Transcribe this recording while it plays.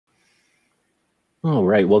All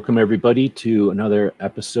right, welcome everybody to another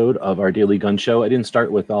episode of our Daily Gun Show. I didn't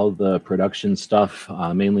start with all the production stuff,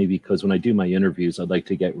 mainly because when I do my interviews, I'd like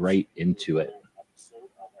to get right into it.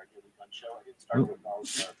 Oh,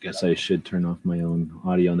 guess I should turn off my own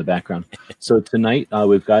audio in the background. So tonight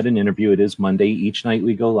we've got an interview. It is Monday. Each night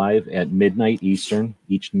we go live at midnight Eastern.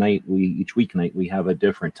 Each weeknight we have a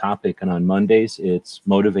different topic, and on Mondays it's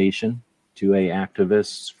motivation, 2A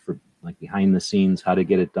activists for like behind the scenes, how to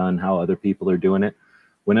get it done, how other people are doing it.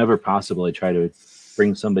 Whenever possible, I try to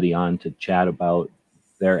bring somebody on to chat about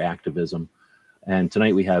their activism. And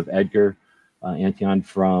tonight we have Edgar Antion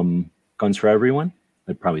from Guns for Everyone.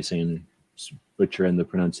 I'd probably say butcher in the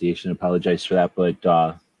pronunciation. Apologize for that,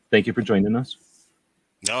 but thank you for joining us.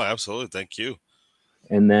 No, absolutely. Thank you.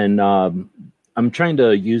 And then I'm trying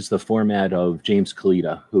to use the format of James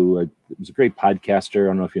Kalita, who was a great podcaster. I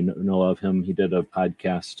don't know if you know of him. He did a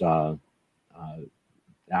podcast,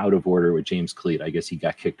 Out of Order with James Kalita. I guess he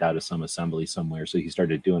got kicked out of some assembly somewhere, so he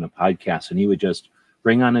started doing a podcast, and he would just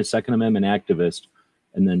bring on a Second Amendment activist,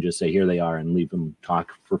 and then just say, "Here they are," and leave them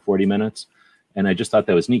talk for 40 minutes. And I just thought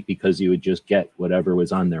that was neat because you would just get whatever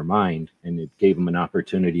was on their mind, and it gave them an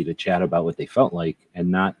opportunity to chat about what they felt like, and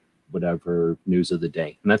not whatever news of the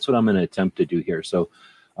day. And that's what I'm going to attempt to do here. So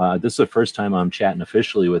this is the first time I'm chatting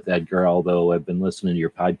officially with Edgar, although I've been listening to your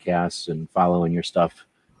podcasts and following your stuff.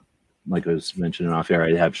 Like I was mentioning off air,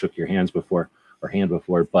 I have shook your hands before or hand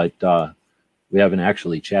before, but we haven't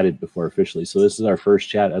actually chatted before officially. So this is our first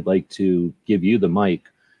chat. I'd like to give you the mic,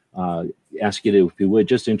 uh, ask you to, if you would,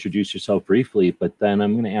 just introduce yourself briefly, but then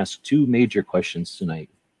I'm going to ask two major questions tonight: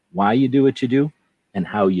 why you do what you do, and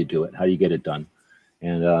how you do it, how you get it done.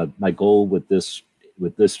 And my goal with this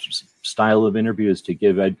style of interview is to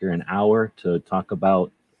give Edgar an hour to talk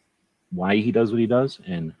about why he does what he does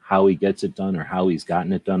and how he gets it done or how he's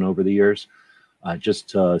gotten it done over the years, just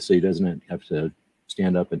so he doesn't have to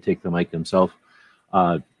stand up and take the mic himself.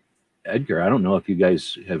 Uh, Edgar, I don't know if you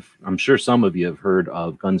guys have, I'm sure some of you have heard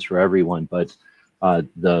of Guns for Everyone, but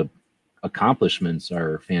the accomplishments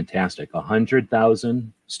are fantastic.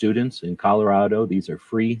 100,000 students in Colorado. These are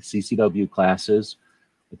free CCW classes.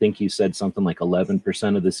 I think you said something like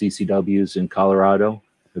 11% of the CCWs in Colorado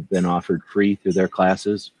have been offered free through their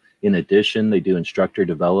classes. In addition, they do instructor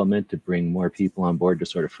development to bring more people on board to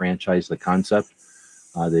sort of franchise the concept.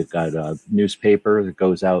 They've got a newspaper that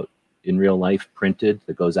goes out in real life, printed,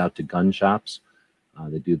 that goes out to gun shops.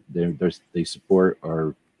 They support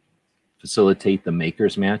or facilitate the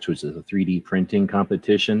Makers Match, which is a 3D printing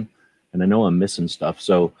competition. And I know I'm missing stuff.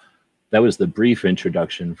 So that was the brief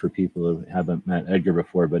introduction for people who haven't met Edgar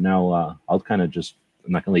before. But now I'll kind of just,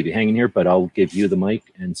 I'm not going to leave you hanging here, but I'll give you the mic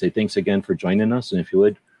and say thanks again for joining us. And if you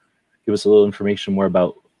would, give us a little information more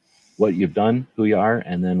about what you've done, who you are,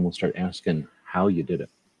 and then we'll start asking how you did it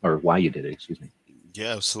or why you did it, excuse me.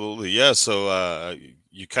 Yeah, absolutely. Yeah. So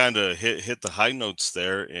you kind of hit the high notes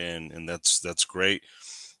there, and that's great.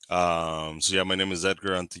 So yeah, my name is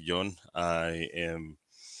Edgar Antillon. I am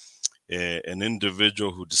an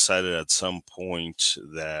individual who decided at some point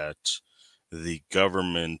that the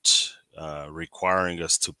government requiring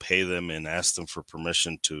us to pay them and ask them for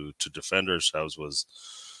permission to defend ourselves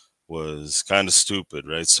was kind of stupid,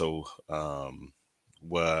 right? So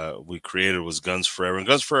what we created was Guns for Everyone.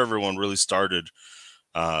 Guns for Everyone really started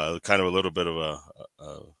kind of a little bit of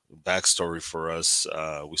a backstory for us.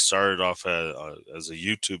 We started off as a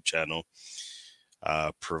YouTube channel,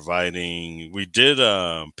 providing, we did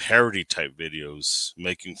parody type videos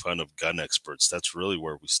making fun of gun experts. That's really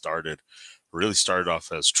where we started. Really started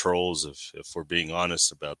off as trolls, if we're being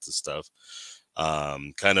honest about this stuff.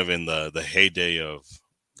 Kind of in the heyday of,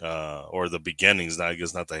 or the beginnings, I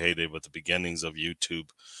guess not the heyday, but the beginnings of YouTube,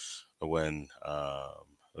 when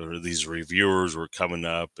these reviewers were coming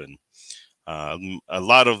up, and a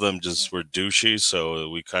lot of them just were douchey. So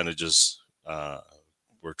we kind of just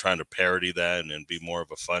were trying to parody that and be more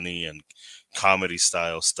of a funny and comedy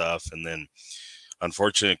style stuff. And then,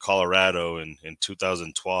 unfortunately, in Colorado in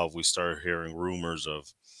 2012, we started hearing rumors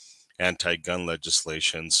of anti-gun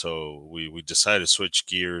legislation. So we decided to switch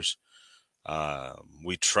gears.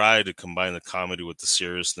 We try to combine the comedy with the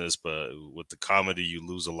seriousness, but with the comedy, you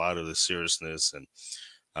lose a lot of the seriousness. And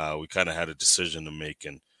we kind of had a decision to make,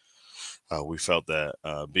 and we felt that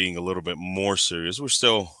being a little bit more serious, we're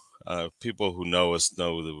still, people who know us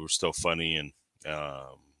know that we're still funny, and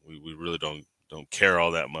we really don't care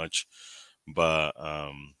all that much. But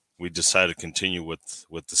we decided to continue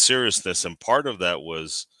with the seriousness, and part of that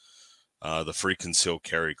was the free concealed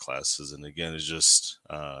carry classes. And again, it's just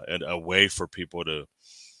a way for people to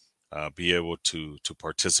be able to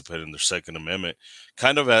participate in their Second Amendment,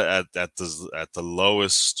 kind of at the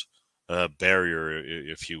lowest barrier,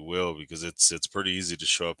 if you will, because it's pretty easy to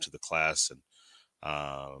show up to the class, and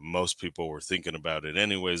most people were thinking about it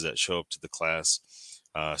anyways that show up to the class.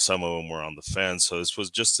 Some of them were on the fence, so this was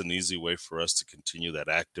just an easy way for us to continue that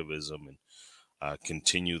activism and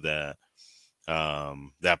continue that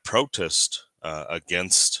protest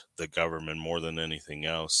against the government more than anything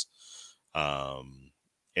else.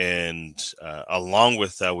 And along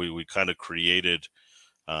with that, we kind of created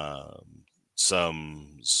um,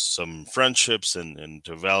 some friendships and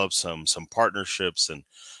developed some partnerships, and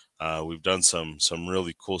we've done some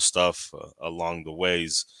really cool stuff along the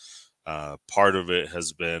ways. Part of it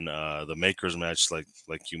has been the makers match,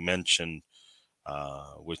 like you mentioned,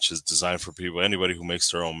 which is designed for people, anybody who makes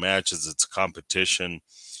their own matches. It's a competition,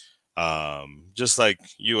 just like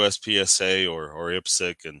USPSA or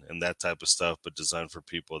IPSC and that type of stuff, but designed for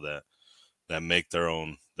people that make their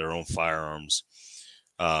own firearms.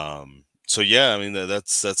 So yeah, I mean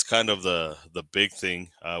that's kind of the big thing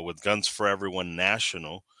with Guns for Everyone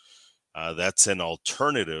National. That's an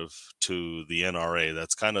alternative to the NRA.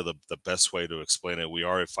 That's kind of the best way to explain it. We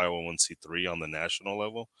are a 501c3 on the national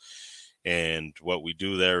level. And what we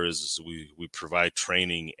do there is we provide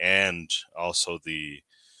training and also the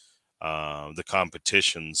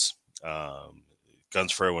competitions.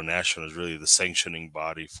 Guns for Everyone National is really the sanctioning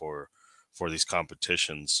body for these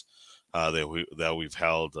competitions that we've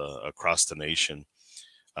held across the nation.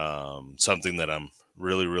 Something that I'm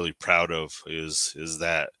really proud of is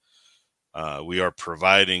that we are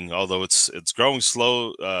providing, although it's growing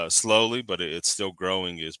slowly, but it's still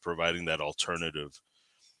growing, is providing that alternative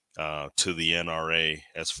to the NRA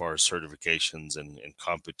as far as certifications and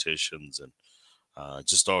competitions and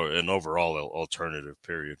just an overall alternative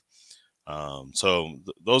period. So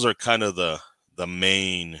those are kind of the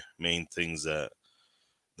main things that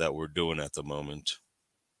we're doing at the moment.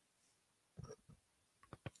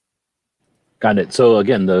 Got it. So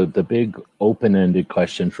again, the big open-ended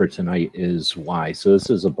question for tonight is why. So this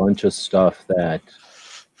is a bunch of stuff that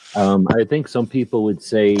I think some people would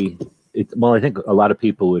say well, I think a lot of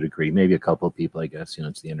people would agree. Maybe a couple of people, I guess,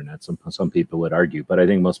 it's the internet. Some people would argue, but I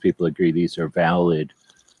think most people agree these are valid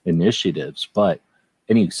initiatives. But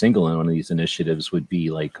any single one of these initiatives would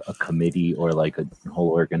be like a committee or like a whole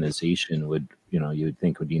organization would, you would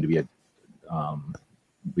think would need to be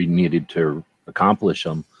we needed to accomplish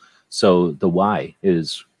them. So the why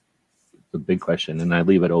is the big question, and I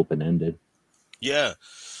leave it open-ended. Yeah.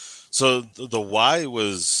 So the why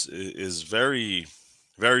is very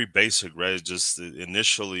basic, right? Just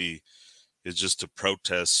initially is just to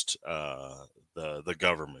protest the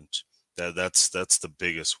government. That's the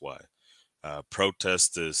biggest why.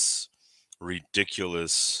 Protest this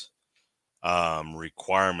ridiculous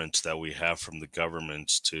requirement that we have from the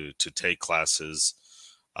government to take classes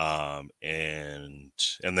and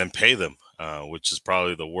then pay them, which is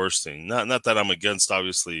probably the worst thing. Not that I'm against,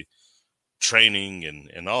 obviously, training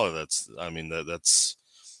and all of that. I mean, that's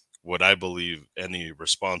what I believe any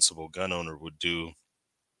responsible gun owner would do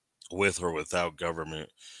with or without government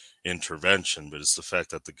intervention. But it's the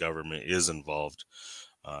fact that the government is involved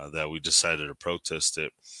that we decided to protest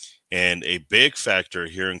it. And a big factor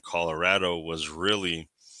here in Colorado was really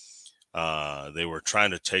they were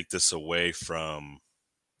trying to take this away from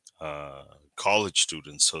college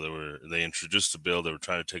students. So they introduced a bill. They were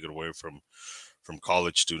trying to take it away from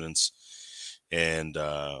college students and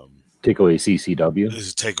take away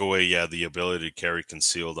CCW. Take away, the ability to carry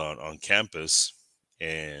concealed on campus.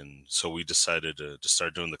 And so we decided to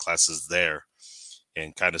start doing the classes there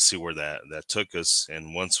and kind of see where that took us.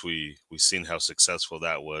 And once we seen how successful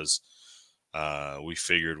that was, we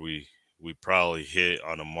figured we probably hit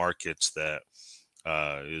on a market that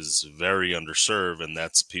is very underserved, and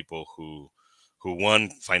that's people who one,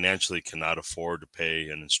 financially cannot afford to pay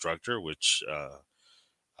an instructor, which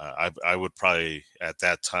I would probably at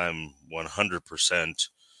that time 100%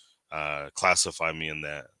 classify me in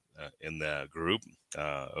that group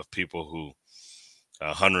of people who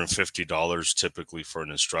 $150 typically for an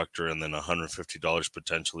instructor, and then $150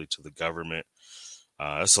 potentially to the government.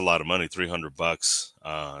 That's a lot of money, $300.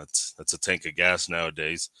 That's a tank of gas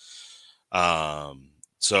nowadays.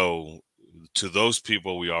 So to those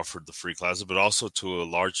people, we offered the free classes, but also to a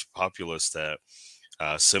large populace that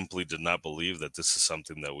simply did not believe that this is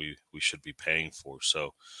something that we should be paying for.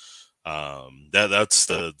 So that's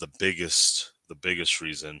the biggest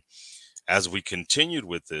reason. As we continued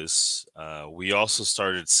with this, we also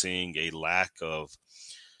started seeing a lack of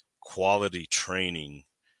quality training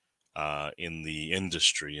in the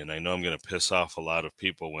industry. And I know I'm going to piss off a lot of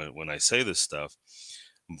people when I say this stuff,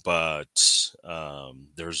 but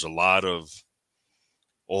there's a lot of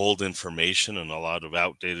old information and a lot of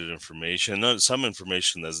outdated information. Some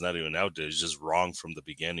information that's not even outdated, is just wrong from the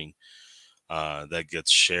beginning. That gets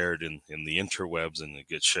shared in the interwebs, and it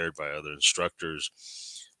gets shared by other instructors.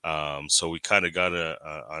 So we kind of got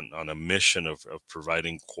on a mission of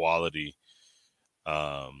providing quality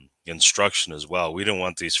instruction as well. We didn't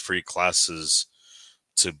want these free classes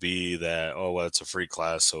to be that, oh, well, it's a free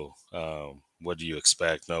class, so what do you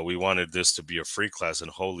expect? No, we wanted this to be a free class, and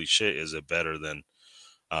holy shit, is it better than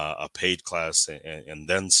a paid class and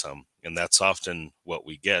then some. And that's often what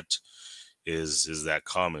we get is that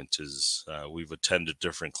comment is we've attended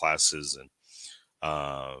different classes, and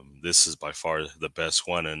this is by far the best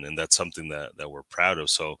one, and that's something that we're proud of.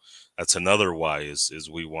 So that's another why is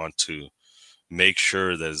we want to make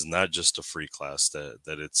sure that it's not just a free class, that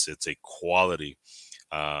it's a quality,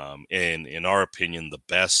 and in our opinion, the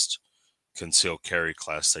best concealed carry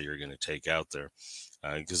class that you're going to take out there,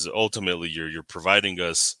 because ultimately you're providing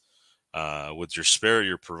us with your spirit,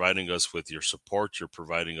 you're providing us with your support, you're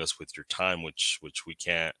providing us with your time, which we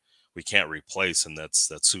can't replace, and that's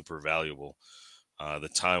super valuable. The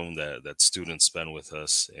time that students spend with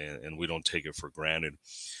us, and we don't take it for granted.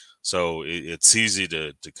 So it's easy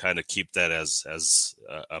to kind of keep that as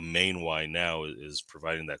a main why now, is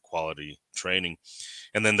providing that quality training.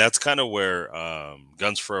 And then that's kind of where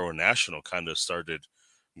Guns Forever National kind of started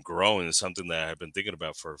growing. It's something that I've been thinking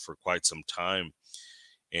about for quite some time.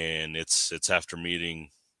 And it's after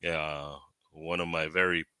meeting one of my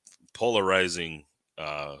very polarizing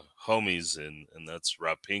homies, and that's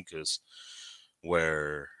Rob Pincus,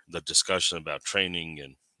 where the discussion about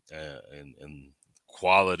training and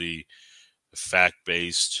quality,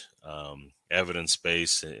 fact-based,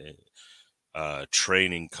 evidence-based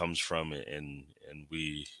training comes from, and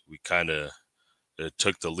we kind of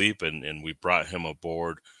took the leap, and we brought him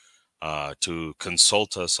aboard to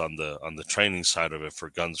consult us on the training side of it for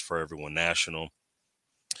Guns for Everyone National,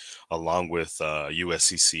 along with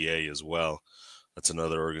USCCA as well. That's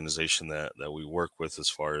another organization that we work with as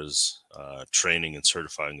far as training and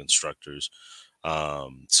certifying instructors.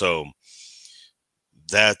 So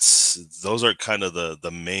those are kind of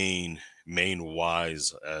the main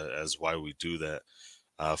whys as why we do that.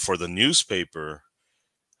 For the newspaper,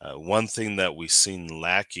 one thing that we've seen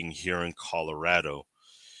lacking here in Colorado,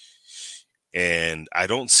 and I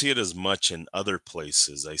don't see it as much in other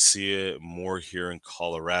places, I see it more here in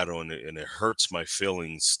Colorado, and it hurts my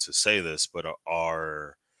feelings to say this, but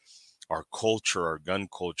our culture, our gun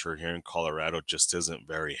culture here in Colorado just isn't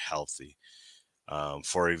very healthy.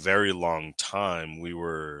 For a very long time, we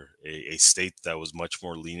were a state that was much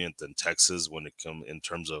more lenient than Texas when it comes in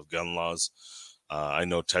terms of gun laws. I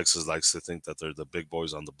know Texas likes to think that they're the big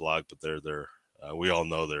boys on the block, but they're we all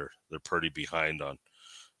know they're pretty behind on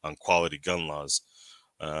quality gun laws.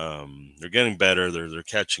 They're getting better. They're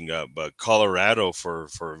catching up. But Colorado for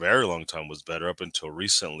a very long time was better. Up until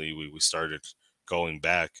recently, we started going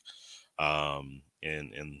back, and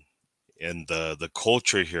the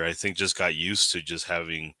culture here, I think, just got used to just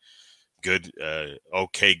having good,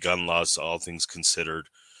 okay gun laws, all things considered.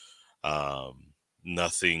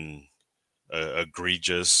 Nothing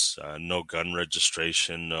egregious, no gun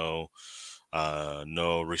registration, no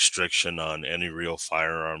restriction on any real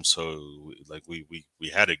firearm. So we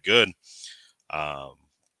had it good,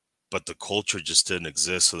 but the culture just didn't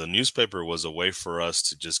exist. So the newspaper was a way for us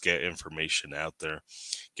to just get information out there,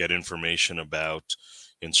 get information about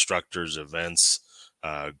instructors, events,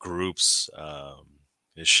 groups,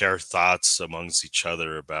 share thoughts amongst each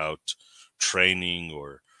other about training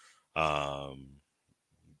or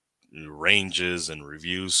ranges and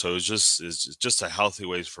reviews. So it's just a healthy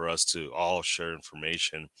way for us to all share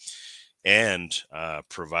information and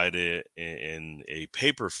provide it in a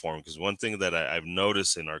paper form. Because one thing that I've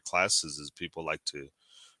noticed in our classes is people like to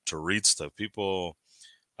read stuff. People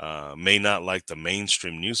may not like the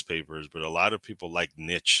mainstream newspapers, but a lot of people like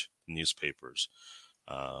niche newspapers,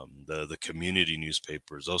 the community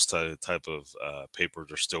newspapers. Those type of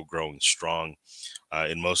papers are still growing strong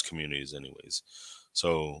in most communities anyways.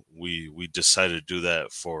 So we decided to do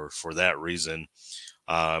that for that reason.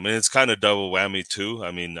 And it's kind of double whammy too.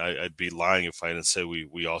 I mean, I'd be lying if I didn't say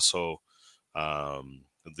we also,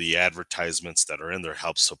 the advertisements that are in there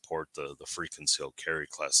help support the free concealed carry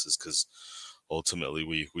classes, because ultimately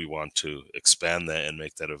we want to expand that and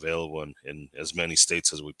make that available in as many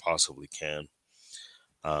states as we possibly can.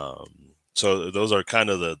 So those are kind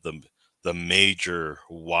of the major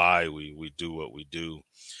why we do what we do.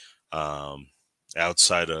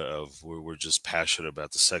 Outside of we're just passionate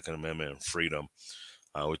about the Second Amendment and freedom,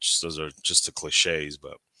 which those are just the cliches,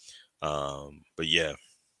 but yeah.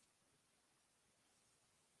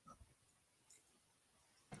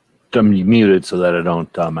 I'm muted so that I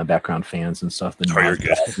don't my background fans and stuff. The you're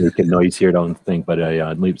good. Making noise here. Don't think, but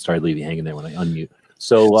I started leaving hanging there when I unmute.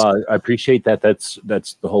 So I appreciate that. That's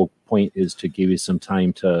the whole point, is to give you some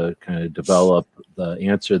time to kind of develop the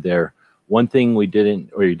answer there. One thing we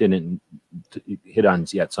didn't, or you didn't hit on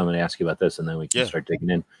yet, so I'm going to ask you about this, and then we can start digging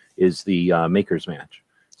in, is the makers match.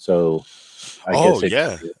 So I guess it's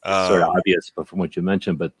sort of obvious, but from what you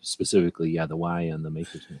mentioned, but specifically, the why and the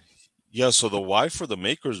makers match. Yeah, so the why for the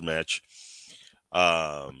makers match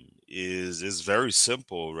is very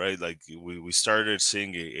simple, right? Like we started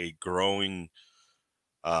seeing a growing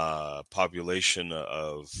population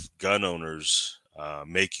of gun owners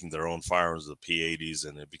making their own firearms, the P80s,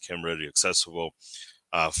 and it became readily accessible.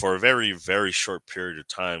 For a very, very short period of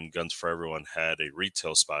time, Guns for Everyone had a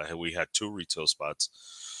retail spot. We had 2 retail spots.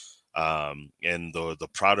 And the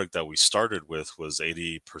product that we started with was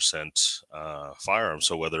 80% firearms.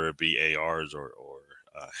 So whether it be ARs or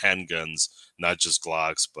handguns, not just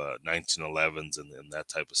Glocks, but 1911s and that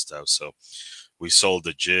type of stuff. So we sold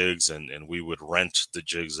the jigs, and we would rent the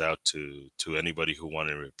jigs out to anybody who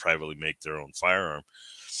wanted to privately make their own firearm.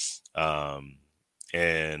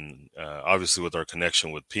 And obviously with our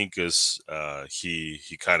connection with Pincus,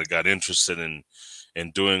 he kind of got interested in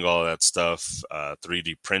doing all that stuff,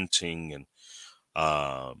 3D printing,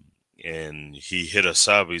 and he hit us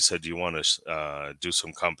up. He said, "Do you want to do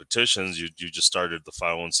some competitions? You just started the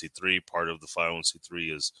 501c3. Part of the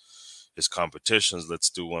 501c3 is competitions. Let's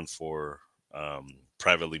do one for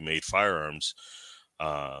privately made firearms."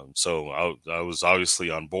 So I was obviously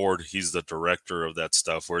on board. He's the director of that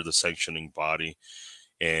stuff. We're the sanctioning body.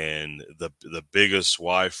 And the biggest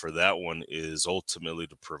why for that one is ultimately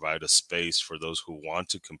to provide a space for those who want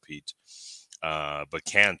to compete, but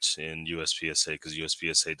can't in USPSA, because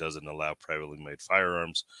USPSA doesn't allow privately made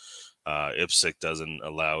firearms. IPSC doesn't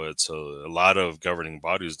allow it. So a lot of governing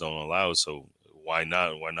bodies don't allow it. So why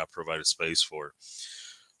not? Why not provide a space for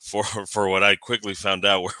what I quickly found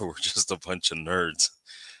out we're just a bunch of nerds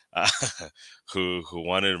who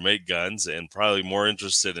wanted to make guns, and probably more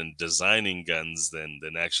interested in designing guns than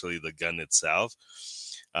actually the gun itself,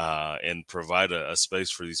 and provide a space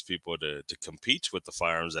for these people to compete with the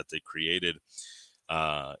firearms that they created.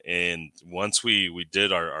 And once we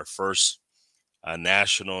did our first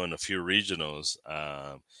national and a few regionals,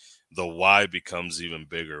 the why becomes even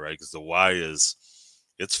bigger, right? Because the why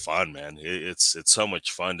it's fun, man. It's so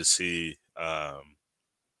much fun to see a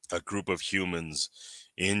group of humans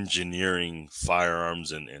engineering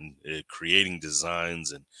firearms and creating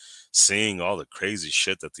designs and seeing all the crazy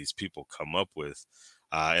shit that these people come up with,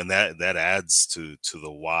 and that adds to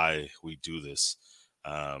the why we do this.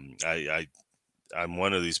 I'm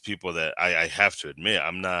one of these people that I have to admit,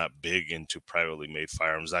 I'm not big into privately made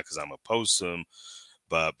firearms, not because I'm opposed to them,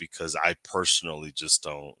 but because I personally just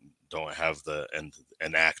don't have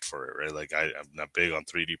an act for it, right? Like I'm not big on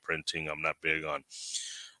 3D printing. I'm not big on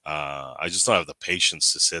I just don't have the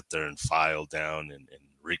patience to sit there and file down and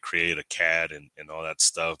recreate a CAD and all that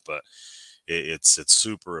stuff. But it's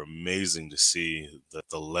super amazing to see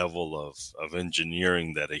the level of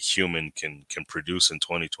engineering that a human can produce in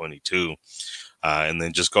 2022, and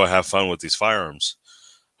then just go have fun with these firearms.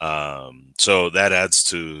 So that adds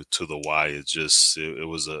to the why. It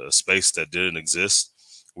was a space that didn't exist.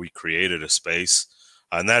 We created a space,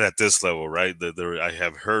 and not at this level, right? I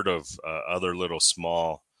have heard of other little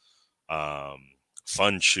small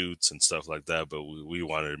fun shoots and stuff like that, but we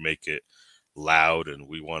wanted to make it loud, and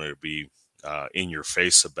we wanted to be in your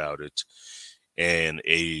face about it. And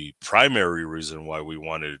a primary reason why we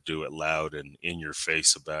wanted to do it loud and in your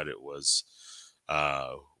face about it was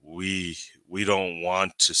we don't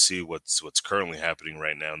want to see what's currently happening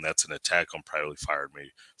right now, and that's an attack on privately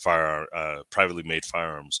made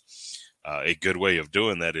firearms. A good way of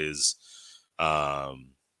doing that is,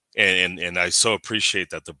 and I so appreciate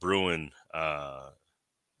that the Bruin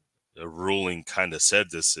ruling kind of said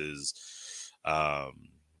this is,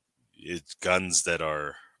 it's guns that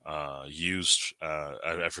are used.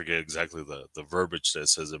 I forget exactly the verbiage that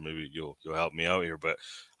says it. Maybe you'll help me out here, but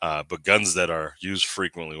guns that are used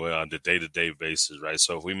frequently on a day-to-day basis, right?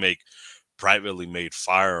 So if we make privately made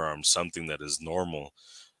firearms something that is normal,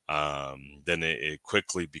 then it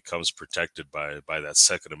quickly becomes protected by that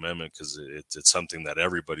Second Amendment, because it's something that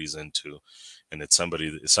everybody's into, and it's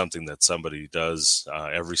something that somebody does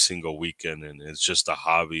every single weekend, and it's just a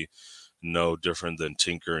hobby, no different than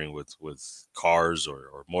tinkering with cars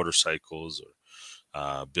or motorcycles,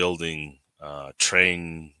 or building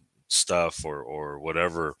train stuff, or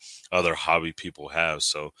whatever other hobby people have.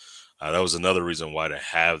 So that was another reason why to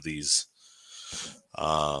have these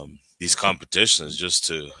competitions, just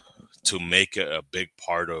to to make a big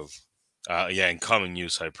part of, in common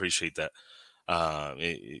use. I appreciate that.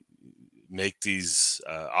 Make these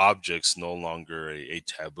objects no longer a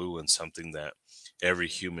taboo and something that every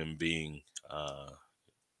human being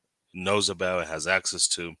knows about, has access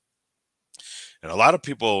to. And a lot of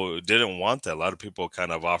people didn't want that. A lot of people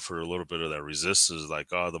kind of offered a little bit of that resistance, like,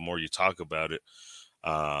 oh, the more you talk about it,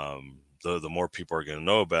 the more people are going to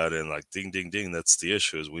know about it. And like, ding, ding, ding, that's the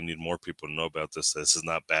issue, is we need more people to know about this. This is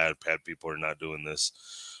not bad. Bad people are not doing this.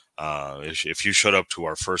 If you showed up to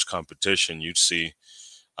our first competition, you'd see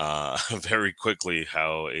very quickly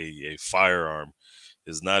how a firearm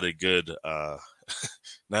is not a good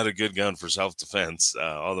not a good gun for self-defense.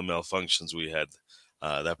 All the malfunctions we had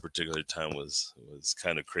that particular time was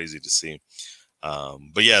kind of crazy to see.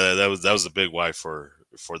 But yeah, that was a big why for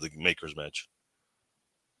the Makers match.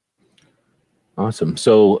 Awesome.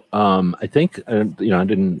 So I think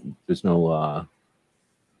there's no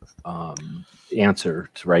answer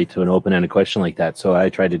to an open-ended question like that. So I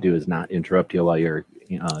try to do is not interrupt you while you're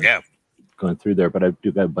going through there. But I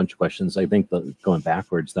do have a bunch of questions. I think going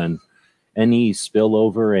backwards, then any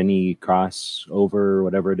spillover, any crossover,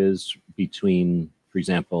 whatever it is, between, for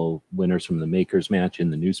example, winners from the Makers match in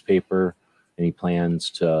the newspaper. Any plans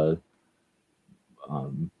to?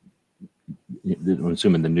 I'm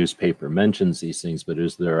assuming the newspaper mentions these things, but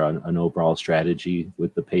is there an overall strategy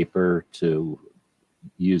with the paper to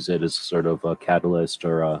use it as sort of a catalyst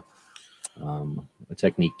or a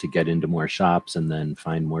technique to get into more shops and then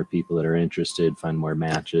find more people that are interested, find more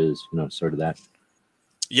matches, sort of that?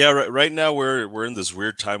 Yeah, right now we're in this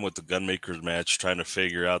weird time with the Gunmakers match, trying to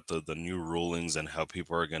figure out the new rulings and how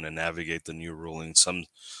people are going to navigate the new rulings.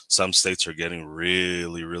 Some states are getting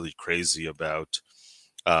really, really crazy about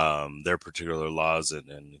their particular laws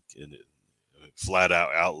and flat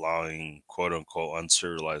out outlawing quote unquote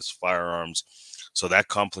unserialized firearms. So that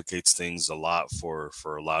complicates things a lot for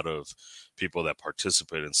a lot of people that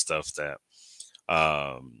participate in stuff that.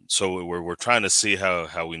 So we're trying to see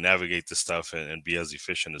how we navigate this stuff and be as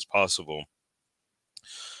efficient as possible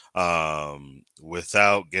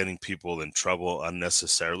without getting people in trouble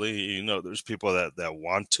unnecessarily. There's people that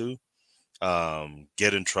want to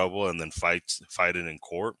get in trouble and then fight it in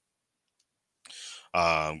court.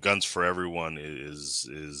 Guns for everyone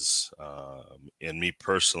is and me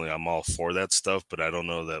personally, I'm all for that stuff, but I don't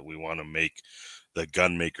know that we want to make the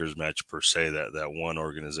Gunmakers match per se that one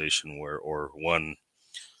organization or one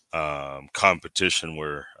competition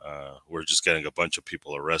where we're just getting a bunch of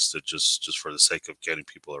people arrested just for the sake of getting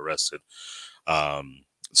people arrested.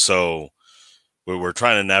 So we're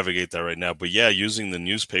trying to navigate that right now. But yeah, using the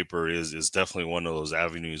newspaper is definitely one of those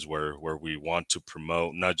avenues where we want to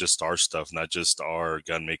promote not just our stuff, not just our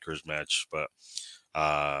Gunmakers match, but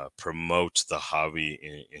promote the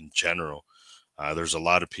hobby in general. There's a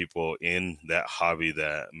lot of people in that hobby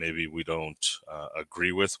that maybe we don't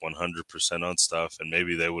agree with 100% on stuff, and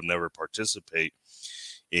maybe they would never participate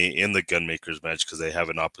in the Gunmakers match because they have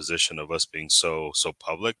an opposition of us being so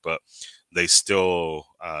public, but they still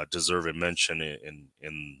deserve a mention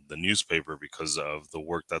in the newspaper because of the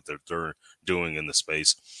work that they're doing in the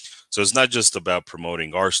space. So it's not just about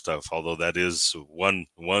promoting our stuff, although that is one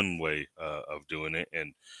way of doing it,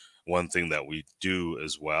 and one thing that we do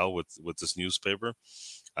as well with this newspaper,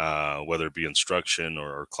 whether it be instruction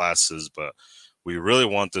or classes, but we really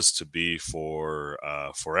want this to be for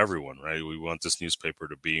everyone, right? We want this newspaper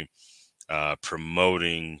to be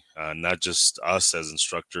promoting not just us as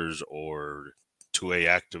instructors or 2A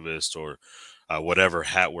activists or whatever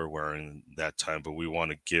hat we're wearing that time, but we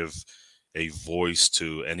want to give a voice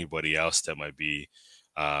to anybody else that might be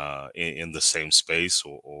in the same space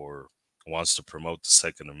or wants to promote the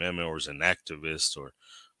Second Amendment or is an activist. Or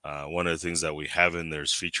one of the things that we have in there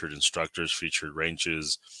is featured instructors, featured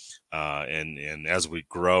ranges, and as we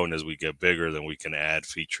grow and as we get bigger, then we can add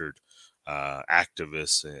featured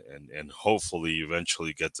activists and hopefully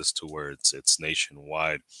eventually get this to where it's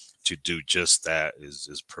nationwide to do just that,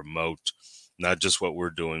 is promote not just what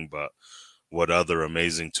we're doing, but what other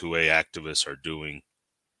amazing 2A activists are doing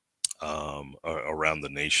around the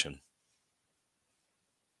nation.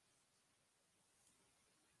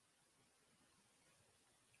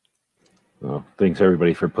 Well, thanks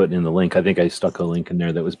everybody for putting in the link. I think I stuck a link in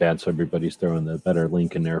there that was bad, so everybody's throwing the better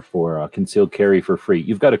link in there for concealed carry for free.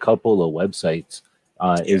 You've got a couple of websites.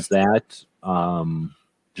 Is that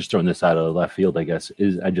just throwing this out of left field? I guess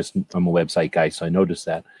I'm a website guy, so I noticed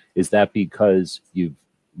that. Is that because you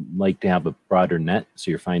like to have a broader net, so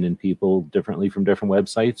you're finding people differently from different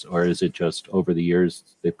websites, or is it just over the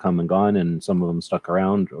years they've come and gone and some of them stuck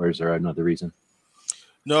around, or is there another reason?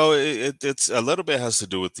 No, it's a little bit has to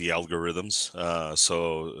do with the algorithms.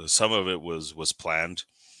 So some of it was planned.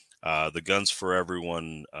 The Guns for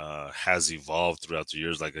Everyone has evolved throughout the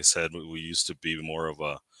years. Like I said, we used to be more of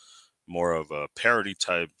a parody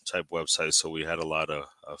type website. So we had a lot of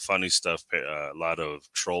funny stuff, a lot of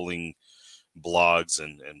trolling blogs,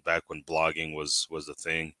 and back when blogging was a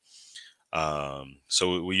thing.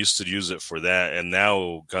 So we used to use it for that, and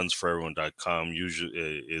now gunsforeveryone.com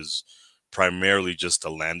usually is primarily just a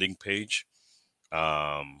landing page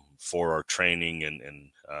for our training and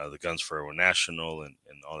the Guns for Everyone National and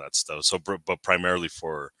all that stuff. So, but primarily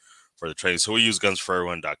for the training. So we use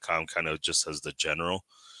gunsforeveryone.com kind of just as the general.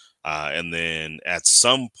 And then at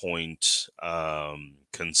some point,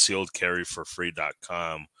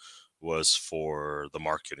 concealedcarryforfree.com was for the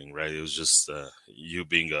marketing, right? It was just you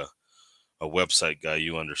being a website guy,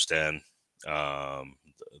 you understand the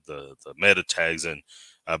meta tags. And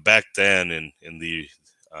back then in the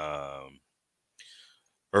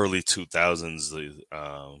early 2000s, the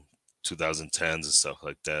 2010s and stuff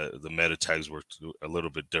like that, the meta tags worked a little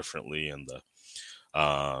bit differently, and the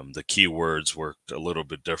keywords worked a little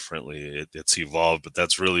bit differently. It's evolved, but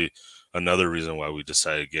that's really another reason why we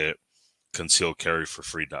decided to get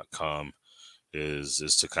concealedcarryforfree.com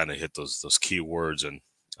is to kind of hit those keywords and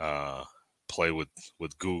play with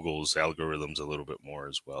Google's algorithms a little bit more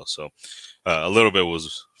as well. So a little bit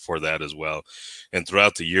was for that as well. And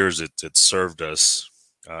throughout the years, it served us.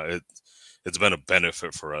 It's been a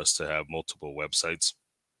benefit for us to have multiple websites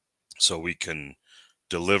so we can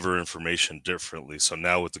deliver information differently. So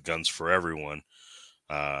now with the Guns for Everyone,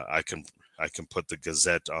 I can put the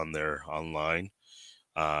Gazette on there online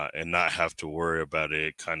and not have to worry about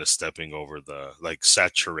it kind of stepping over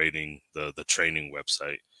saturating the training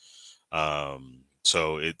website.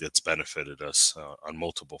 So it's benefited us on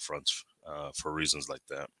multiple fronts for reasons like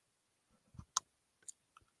that.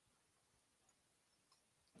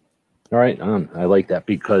 All right, I like that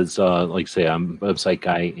because, like I say, I'm a website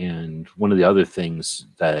guy, and one of the other things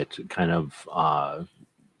that kind of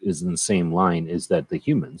is in the same line is that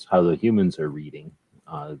how the humans are reading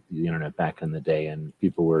the internet back in the day, and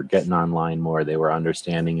people were getting online more, they were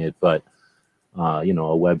understanding it, but a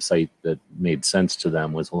website that made sense to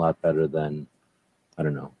them was a lot better than, I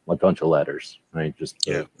don't know, a bunch of letters, right? Just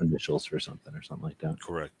the initials for something or something like that.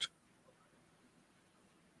 Correct.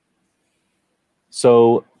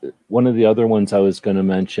 So one of the other ones I was going to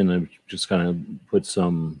mention, I'm just going to put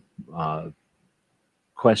some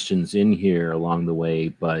questions in here along the way,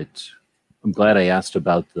 but I'm glad I asked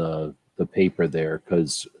about the paper there,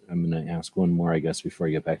 because I'm going to ask one more, I guess, before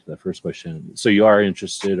I get back to the first question. So you are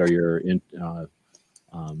interested, or you're in,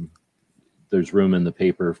 there's room in the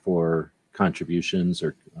paper for contributions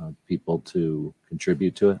or people to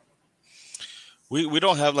contribute to it? We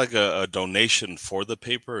don't have like a donation for the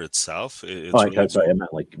paper itself. It's sorry, I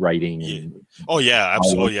meant like writing. Yeah. And, oh yeah,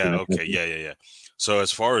 absolutely. Oh yeah, okay, yeah. So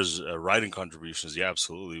as far as writing contributions, yeah,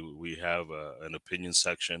 absolutely. We have an opinion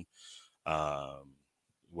section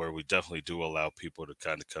where we definitely do allow people to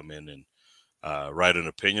kind of come in and write an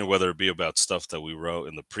opinion, whether it be about stuff that we wrote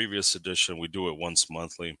in the previous edition. We do it once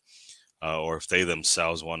monthly, or if they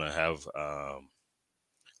themselves want to have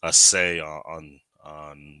a say on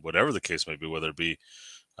whatever the case may be, whether it be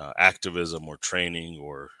activism or training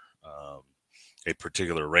or a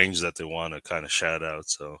particular range that they want to kind of shout out.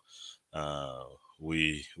 So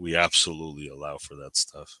we absolutely allow for that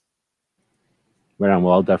stuff. Right on.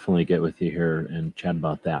 Well, I'll definitely get with you here and chat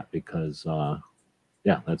about that, because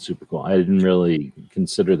yeah, that's super cool. I didn't really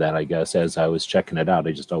consider that, I guess, as I was checking it out.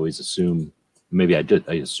 I just always assumed, maybe I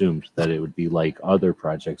assumed that it would be like other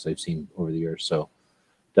projects I've seen over the years. So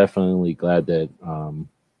definitely glad that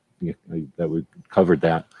that we covered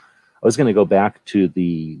that. I was going to go back to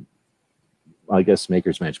the, I guess,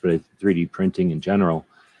 Maker's Match, but 3D printing in general.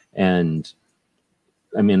 And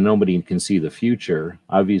I mean, nobody can see the future.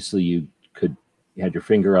 Obviously, you had your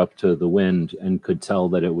finger up to the wind and could tell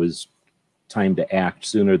that it was time to act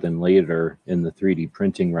sooner than later in the 3D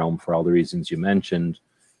printing realm for all the reasons you mentioned.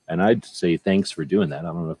 And I'd say thanks for doing that. I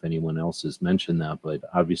don't know if anyone else has mentioned that, but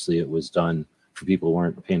obviously it was done for people who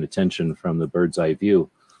weren't paying attention from the bird's eye view.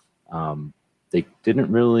 They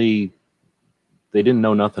didn't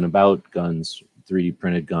know nothing about guns, 3D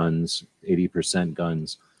printed guns, 80%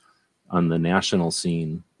 guns on the national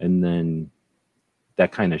scene. And then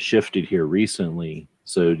that kind of shifted here recently.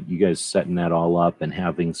 So you guys setting that all up and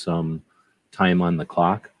having some time on the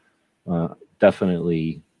clock,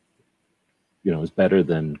 definitely, is better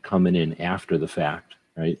than coming in after the fact,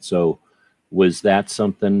 right? So was that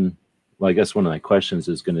something, well, I guess one of my questions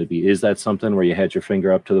is going to be, is that something where you had your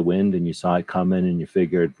finger up to the wind and you saw it coming and you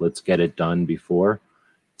figured, let's get it done before?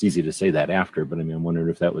 it's easy to say that after, but I mean, I'm wondering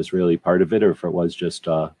if that was really part of it, or if it was just,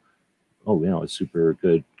 it's super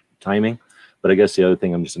good timing. But I guess the other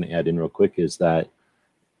thing I'm just going to add in real quick is that,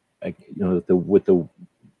 with the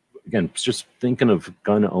again, just thinking of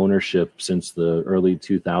gun ownership since the early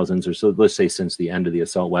 2000s, or so, let's say since the end of the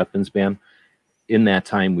assault weapons ban. In that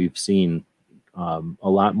time, we've seen a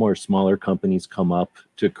lot more smaller companies come up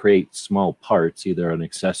to create small parts, either an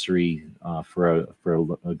accessory for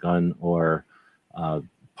a gun, or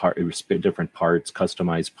different parts,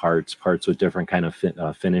 customized parts with different kind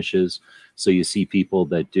of finishes. So you see people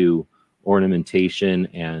that do ornamentation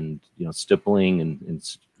and stippling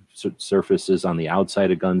and surfaces on the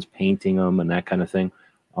outside of guns, painting them and that kind of thing.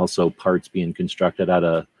 Also, parts being constructed out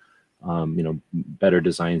of better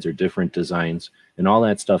designs or different designs, and all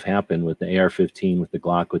that stuff happened with the AR-15, with the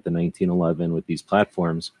Glock, with the 1911, with these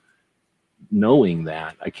platforms. Knowing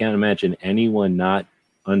that, I can't imagine anyone not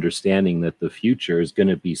understanding that the future is going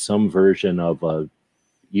to be some version of a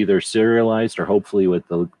either serialized, or hopefully with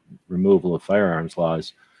the removal of firearms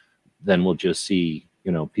laws, then we'll just see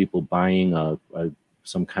people buying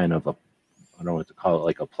some kind of I don't know what to call it,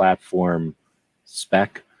 like a platform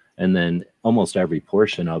spec, and then almost every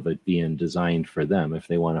portion of it being designed for them. If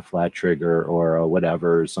they want a flat trigger or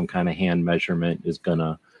whatever, some kind of hand measurement is going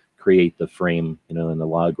to create the frame, and the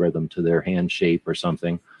logarithm to their hand shape or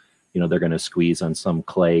something. They're going to squeeze on some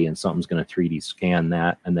clay and something's going to 3D scan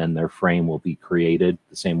that, and then their frame will be created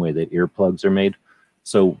the same way that earplugs are made.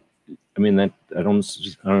 So, I mean, that I don't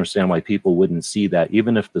understand why people wouldn't see that,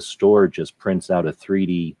 even if the store just prints out a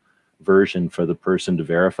 3D version for the person to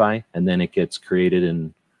verify, and then it gets created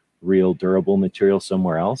in real durable material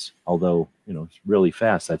somewhere else. Although, it's really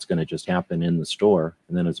fast, that's going to just happen in the store,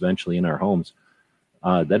 and then eventually in our homes.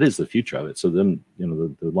 That is the future of it. So then,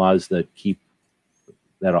 the laws that keep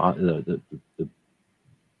that,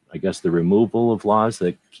 I guess the removal of laws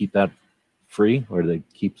that keep that free, or that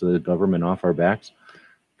keep the government off our backs,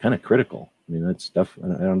 kind of critical. I mean, that's stuff.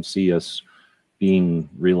 I don't see us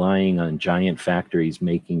relying on giant factories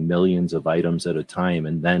making millions of items at a time,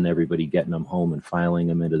 and then everybody getting them home and filing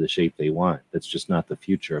them into the shape they want. That's just not the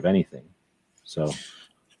future of anything. So,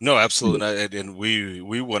 no, absolutely, and we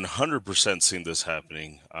 100% seen this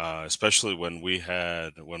happening, especially when we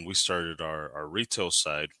started our retail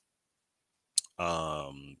side,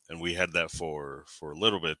 and we had that for a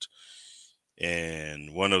little bit.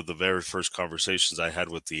 And one of the very first conversations I had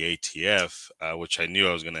with the ATF, which I knew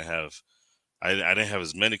I was going to have, I didn't have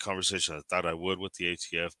as many conversations as I thought I would with the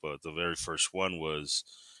ATF, but the very first one was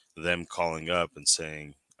them calling up and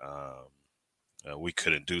saying we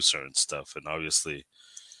couldn't do certain stuff. And obviously,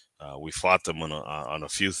 we fought them on a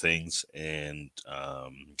few things, and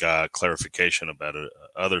got clarification about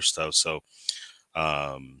other stuff. So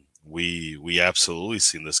we absolutely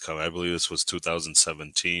seen this come. I believe this was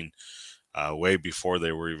 2017, way before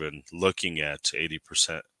they were even looking at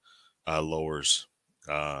 80% lowers.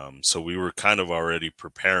 So we were kind of already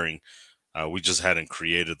preparing. We just hadn't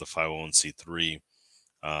created the 501c3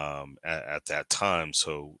 at that time.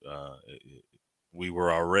 So we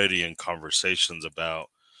were already in conversations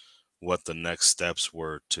about what the next steps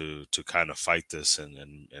were to kind of fight this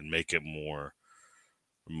and make it more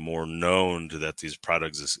known that these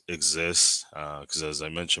products exist. Because as I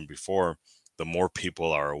mentioned before, the more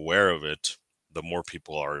people are aware of it, the more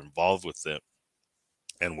people are involved with it.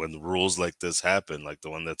 And when rules like this happen, like the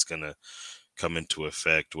one that's going to come into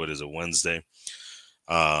effect, what is it, Wednesday?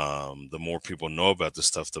 The more people know about this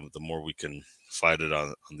stuff, the more we can fight it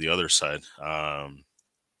on the other side.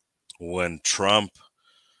 When Trump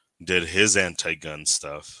did his anti-gun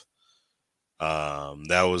stuff,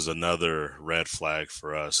 that was another red flag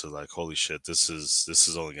for us. So like, holy shit, this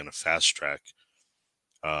is only going to fast track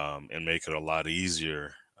and make it a lot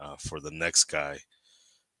easier for the next guy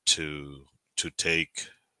to take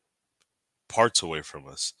parts away from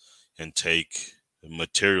us and take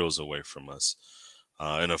materials away from us.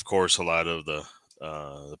 And of course, a lot of the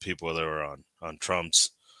people that were on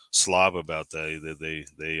Trump's slob about that,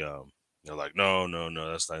 they're like, no,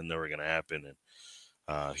 that's never going to happen.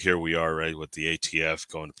 And here we are, right, with the ATF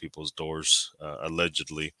going to people's doors,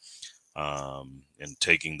 allegedly, and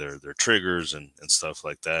taking their triggers and stuff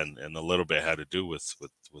like that. And a little bit had to do with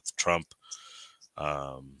Trump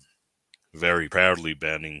very proudly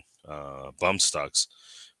banning bump stocks,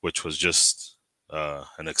 which was just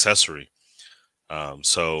an accessory.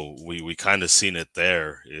 So we kind of seen it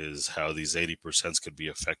there, is how these 80% could be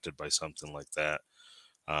affected by something like that.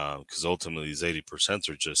 Because ultimately these 80%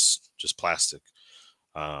 are just plastic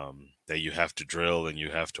that you have to drill and you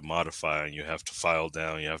have to modify and you have to file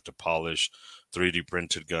down, you have to polish. 3D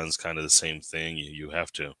printed guns, kind of the same thing. You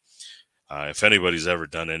have to If anybody's ever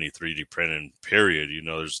done any 3D printing, period,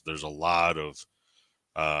 there's a lot of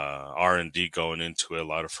R&D going into it, a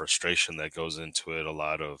lot of frustration that goes into it, a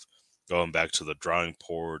lot of going back to the drawing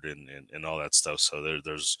board and all that stuff. So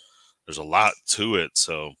there's a lot to it.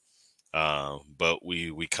 So, but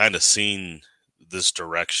we kind of seen this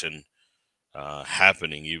direction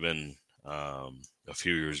happening even a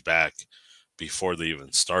few years back before they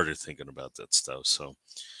even started thinking about that stuff. So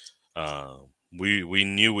we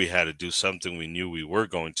knew we had to do something. We knew we were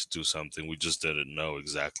going to do something. We just didn't know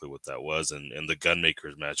exactly what that was. And the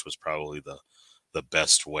Gunmakers match was probably the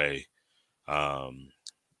best way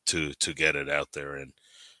to get it out there and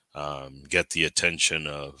get the attention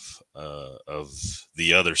of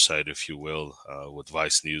the other side, if you will, with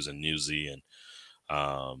Vice News and Newsy, and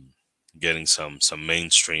getting some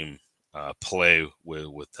mainstream play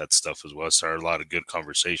with that stuff as well. Started a lot of good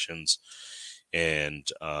conversations, and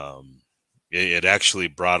it actually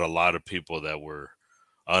brought a lot of people that were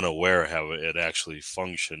unaware how it actually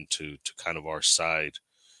functioned to kind of our side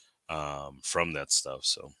from that stuff.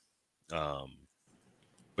 So,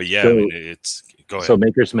 but yeah, So, I mean, it's go ahead. So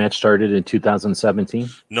Makers Match started in 2017.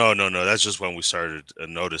 No. That's just when we started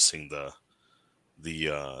noticing the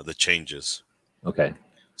changes. Okay.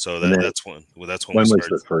 So And then that's when when we was started.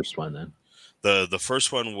 the first one then? The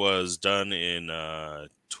first one was done in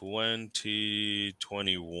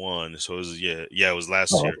 2021. So it was it was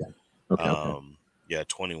last Oh, year. okay. Yeah,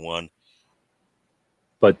 21.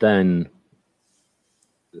 But then,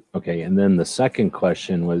 okay, and then the second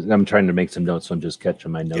question was, I'm trying to make some notes, so I'm just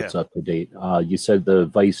catching my notes up to date. You said the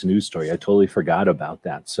Vice News story. I totally forgot about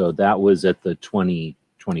that. So that was at the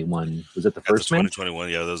 2021. Was it the first match? 2021.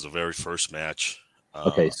 Yeah, that was the very first match.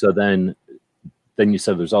 Okay, so then you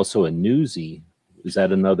said there's also a Newsy. Is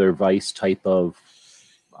that another Vice type of?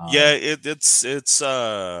 Yeah, it's.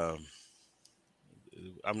 I'm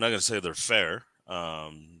not gonna say they're fair.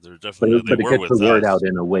 They're definitely. But it gets the word out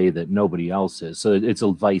in a way that nobody else is. So it's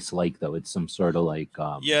a Vice-like, though. It's some sort of like.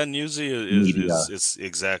 Yeah, Newsy is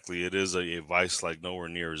exactly. It is a Vice like nowhere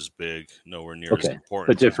near as big, nowhere near as important.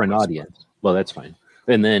 But different audience. Well, that's fine.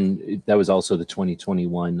 And then that was also the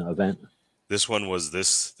 2021 event. This one was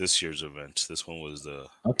this year's event. This one was the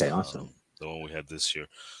awesome. The one we had this year.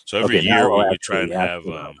 So every year we try and have.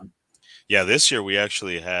 This year we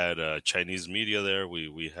actually had Chinese media there.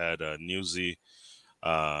 We had Newsy.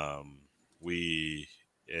 There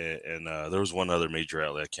was one other major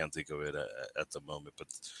outlet. I can't think of it at the moment, but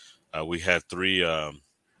we had 3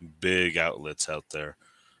 big outlets out there.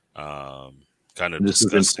 Kind of. This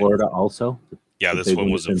was in Florida also. Yeah, this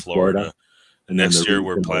one was in Florida. Next year,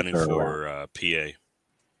 we're planning for PA.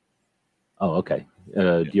 Oh, okay.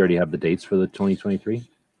 Do you already have the dates for the 2023?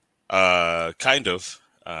 Kind of.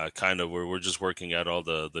 We're just working out all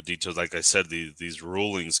the details. Like I said, these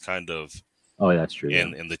rulings kind of. Oh, that's true.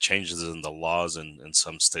 And the changes in the laws in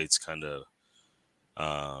some states kind of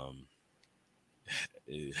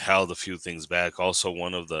held a few things back. Also,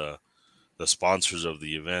 one of the sponsors of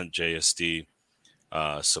the event, JSD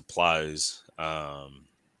Supplies.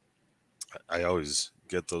 I always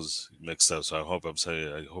get those mixed up, so I hope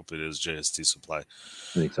it is JST Supply. I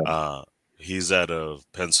think so. He's out of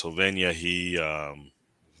Pennsylvania. He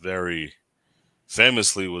very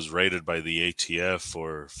famously was rated by the ATF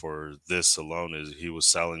for this alone. Is he was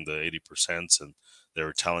selling the 80%, and they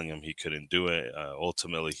were telling him he couldn't do it.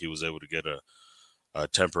 Ultimately, he was able to get a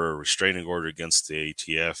temporary restraining order against the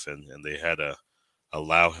ATF, and they had to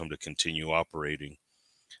allow him to continue operating.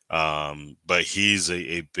 But he's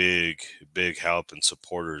a big help and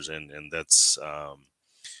supporters, and that's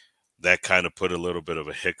that kind of put a little bit of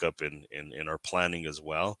a hiccup in our planning as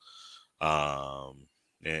well.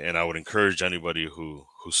 And I would encourage anybody who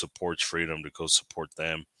supports Freedom to go support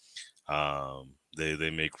them. They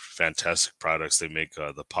make fantastic products. They make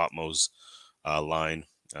the Potmos line.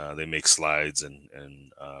 They make slides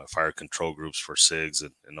and fire control groups for SIGs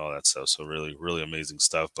and all that stuff. So really, really amazing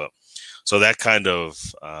stuff. But so that kind of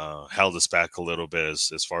held us back a little bit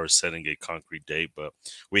as far as setting a concrete date. But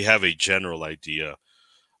we have a general idea,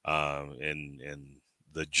 and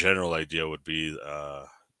the general idea would be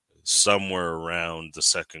somewhere around the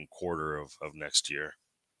second quarter of next year.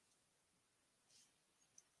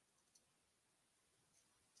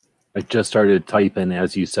 I just started typing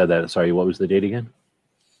as you said that. Sorry, what was the date again?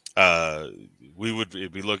 We would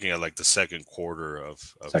be looking at like the second quarter of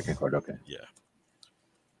second quarter. Okay. Yeah.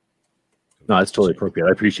 No, that's totally appropriate.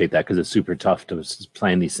 I appreciate that because it's super tough to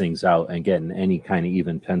plan these things out, and getting any kind of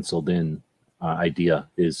even penciled in idea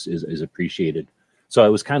is appreciated. So I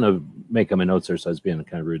was kind of making my notes there, so I was being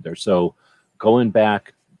kind of rude there. So going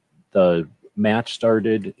back, the match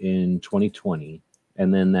started in 2020.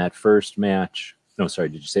 and then that first match. No, sorry.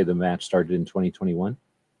 Did you say the match started in 2021?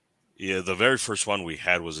 Yeah, the very first one we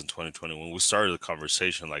had was in 2020 when we started the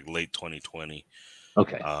conversation, like late 2020.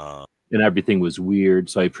 Okay. Uh, And everything was weird.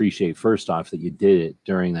 So I appreciate first off that you did it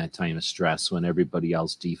during that time of stress when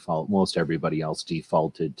most everybody else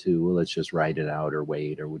defaulted to, well, let's just write it out or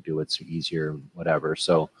wait or we'll do it's easier, whatever.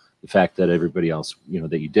 So the fact that everybody else,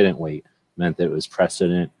 that you didn't wait meant that it was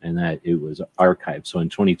precedent and that it was archived. So in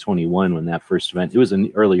 2021, when that first event, it was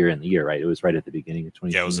earlier in the year, right? It was right at the beginning of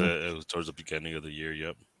yeah, 2021. it was towards the beginning of the year.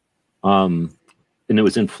 Yep. Um, and it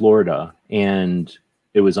was in Florida, and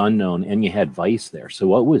it was unknown, and you had Vice there. So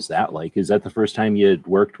what was that like? Is that the first time you had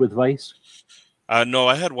worked with Vice? No,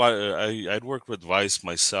 I'd worked with Vice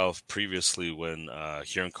myself previously when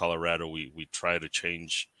here in Colorado we tried to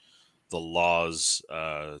change the laws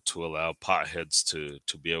to allow potheads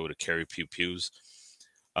to be able to carry pew pews.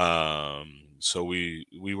 So we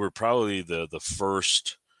were probably the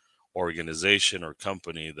first organization or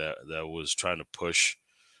company that was trying to push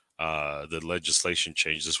the legislation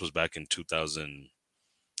change. This was back in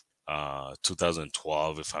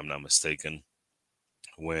 2012, if I'm not mistaken,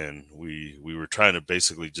 when we were trying to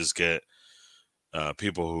basically just get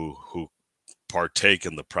people who partake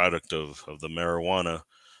in the product of the marijuana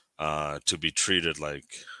to be treated like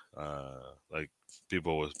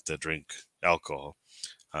people that drink alcohol,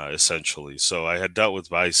 essentially. So I had dealt with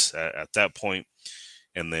Vice at that point,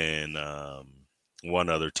 and then one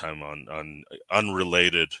other time on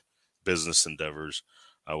unrelated business endeavors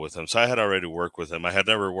with him. So I had already worked with him. I had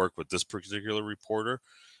never worked with this particular reporter.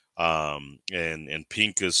 And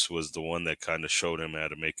Pincus was the one that kind of showed him how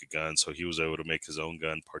to make a gun. So he was able to make his own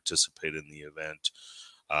gun, participate in the event,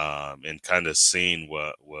 and kind of seeing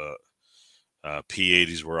what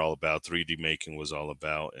P80s were all about, 3D making was all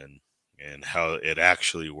about, and how it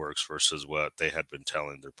actually works versus what they had been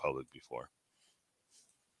telling their public before.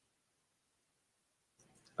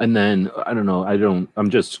 And then I'm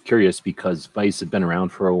just curious because Vice had been around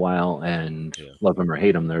for a while, and Yeah. love them or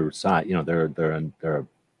hate them, they're what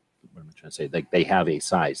am I trying to say? Like they have a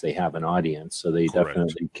size, they have an audience, so they Correct.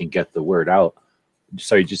 definitely can get the word out.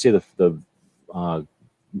 Sorry, did you say the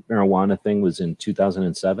marijuana thing was in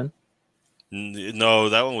 2007? No,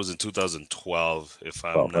 that one was in 2012, if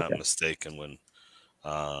I'm 12. not Okay. mistaken,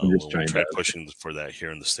 I'm just when we trying to. tried pushing for that here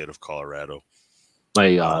in the state of Colorado.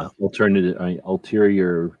 My Uh,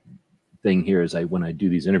 ulterior thing here is when I do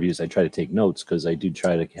these interviews, I try to take notes because I do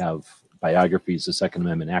try to have biographies of Second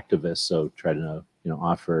Amendment activists. So try to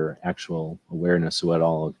offer actual awareness of what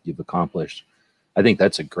all you've accomplished. I think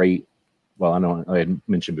that's a great. Well, I had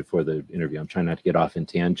mentioned before the interview, I'm trying not to get off in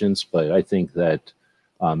tangents, but I think that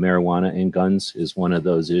marijuana and guns is one of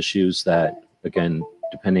those issues that, again,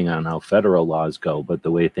 depending on how federal laws go, but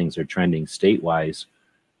the way things are trending state-wise,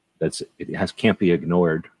 can't be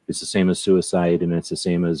ignored. It's the same as suicide, and it's the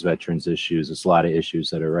same as veterans issues. It's a lot of issues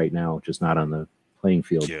that are right now just not on the playing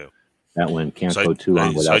field. yeah. That one can't So go too long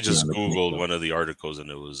I without being just on the playing Googled field. one of the articles and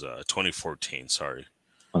it was 2014. Sorry.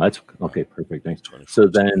 Oh, that's okay. Perfect. Thanks. So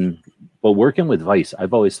 2014. then, but working with Vice,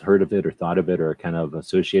 I've always heard of it or thought of it or kind of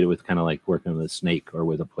associated with kind of like working with a snake or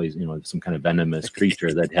with a poison, some kind of venomous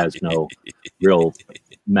creature that has no real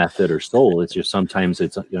method or soul. It's just sometimes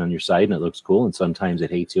it's on your side and it looks cool, and sometimes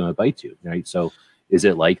it hates you and it bites you. Right. So is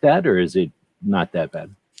it like that, or is it not that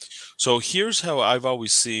bad? So here's how I've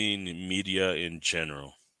always seen media in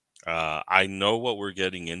general. I know what we're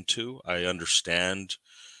getting into. I understand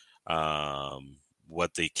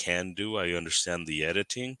what they can do. I understand the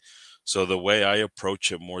editing. So the way I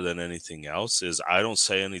approach it more than anything else is I don't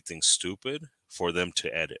say anything stupid for them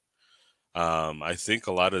to edit. I think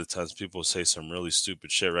a lot of the times people say some really stupid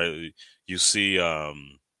shit, right? You see Just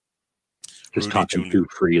Rudy talking too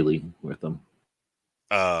freely with them.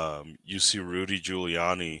 You see Rudy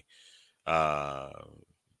Giuliani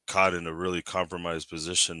caught in a really compromised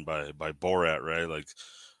position by Borat, right? Like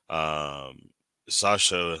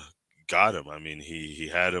Sasha got him. I mean, he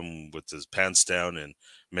had him with his pants down and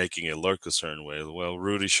making it look a certain way. Well,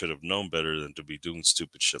 Rudy should have known better than to be doing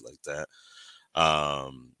stupid shit like that.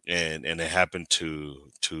 And it happened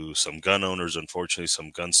to some gun owners, unfortunately, some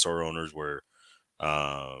gun store owners where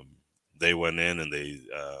they went in and they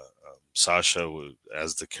Sasha,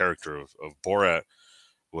 as the character of Borat,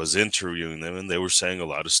 was interviewing them, and they were saying a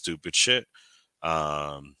lot of stupid shit.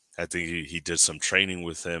 I think he did some training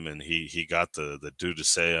with him, and he got the dude to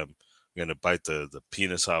say, "I'm gonna bite the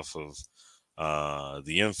penis off of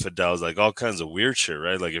the infidels," like all kinds of weird shit,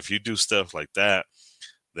 right? Like if you do stuff like that,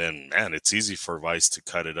 then man, it's easy for Vice to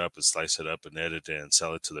cut it up and slice it up and edit it and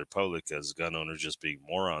sell it to their public as gun owners just being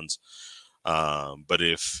morons. But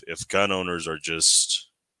if gun owners are just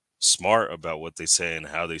smart about what they say and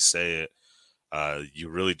how they say it, you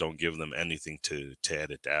really don't give them anything to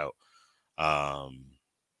edit out.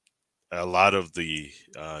 A lot of the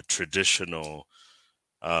traditional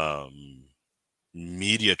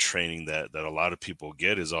media training that a lot of people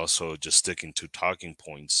get is also just sticking to talking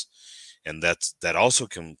points, and that also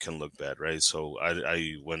can look bad, right? So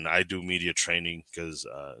I when I do media training, because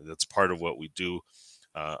that's part of what we do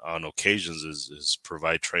on occasions, is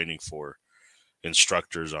provide training for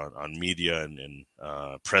instructors on media and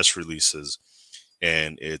press releases,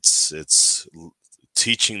 and it's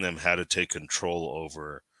teaching them how to take control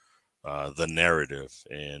over the narrative.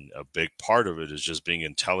 And a big part of it is just being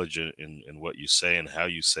intelligent in what you say and how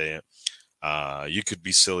you say it. You could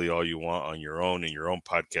be silly all you want on your own, in your own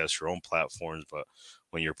podcast, your own platforms, but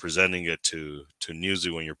when you're presenting it to Newsy,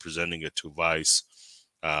 when you're presenting it to Vice,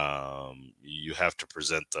 you have to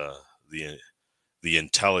present the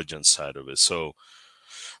intelligence side of it. So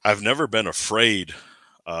I've never been afraid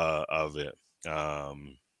of it.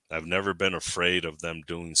 I've never been afraid of them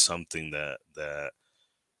doing something that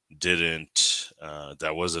didn't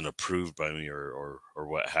that wasn't approved by me or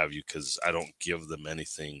what have you, because I don't give them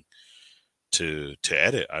anything to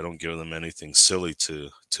edit. I don't give them anything silly to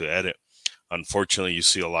edit. Unfortunately, you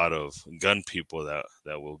see a lot of gun people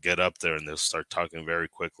that will get up there and they'll start talking very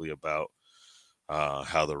quickly about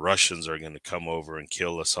how the Russians are going to come over and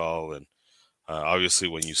kill us all. And obviously,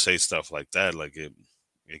 when you say stuff like that, like it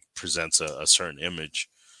presents a certain image,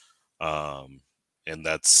 and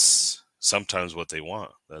that's sometimes what they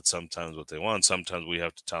want. Sometimes we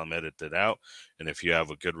have to tell them, edit it out. And if you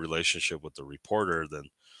have a good relationship with the reporter, then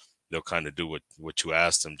they'll kind of do what you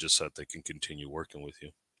ask them, just so that they can continue working with you.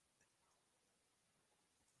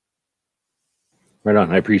 Right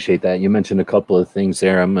on. I appreciate that. You mentioned a couple of things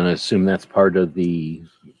there. I'm going to assume that's part of the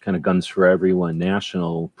kind of Guns for Everyone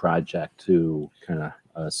national project to kind of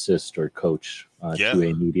assist or coach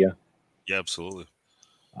QA media. Yeah, absolutely.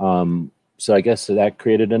 So I guess that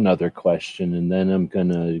created another question, and then I'm going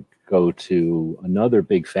to go to another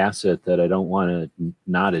big facet that I don't want to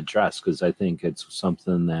not address, because I think it's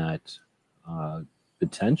something that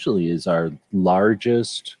potentially is our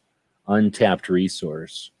largest untapped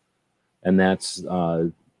resource, and that's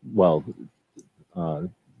the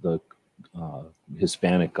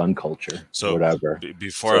Hispanic gun culture. So whatever.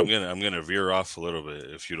 I'm gonna veer off a little bit,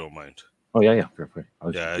 if you don't mind. Oh yeah.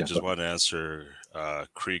 I just want to answer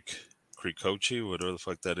Creek Coachy, whatever the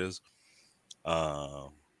fuck that is.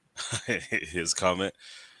 His comment.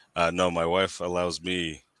 No, my wife allows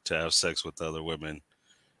me to have sex with other women.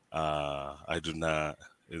 I do not.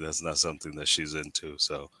 That's not something that she's into.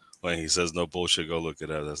 So when he says no bullshit, go look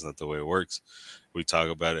it up. That's not the way it works. We talk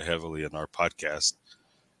about it heavily in our podcast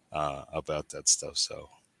about that stuff. So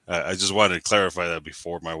I just wanted to clarify that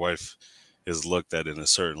before my wife is looked at in a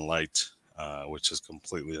certain light, which is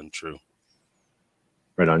completely untrue.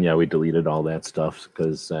 Right on. Yeah, we deleted all that stuff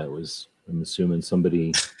because that was, I'm assuming,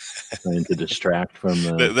 somebody trying to distract from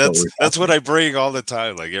that's what I bring all the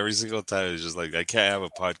time. Like every single time, it's just like I can't have a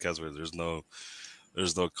podcast where there's no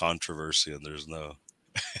controversy and there's no.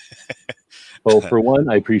 Well, for one,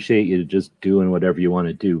 I appreciate you just doing whatever you want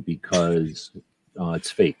to do, because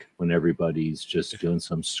it's fake when everybody's just doing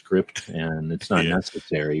some script and it's not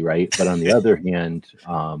necessary, right? But on the other hand,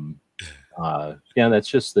 that's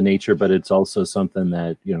just the nature. But it's also something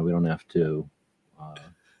that we don't have to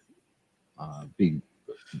be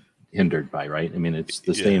hindered by, right? I mean, it's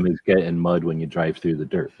the same as getting mud when you drive through the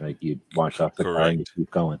dirt, right? You wash off the car and you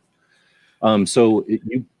keep going.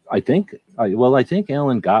 I think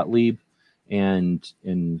Alan Gottlieb and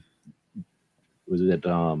was it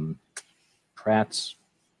Pratt's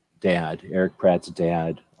dad, Eric Pratt's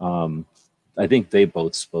dad? I think they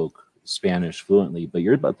both spoke Spanish fluently, but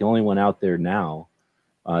you're about the only one out there now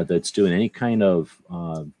that's doing any kind of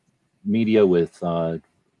media with all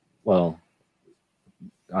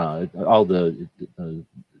the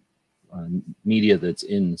media that's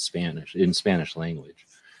in Spanish language.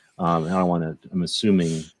 I'm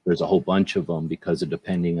assuming there's a whole bunch of them, because of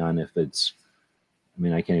depending on if it's, I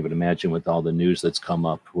mean, I can't even imagine with all the news that's come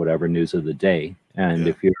up, whatever news of the day. And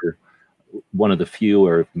if you're one of the few,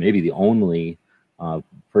 or maybe the only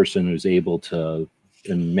person who's able to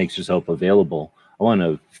and makes yourself available, I want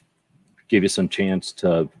to give you some chance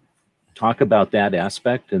to talk about that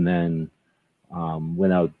aspect, and then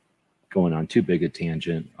without going on too big a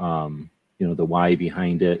tangent, the why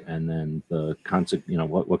behind it, and then the concept,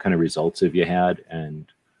 what kind of results have you had, and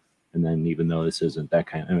then, even though this isn't that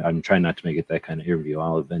kind, I'm trying not to make it that kind of interview,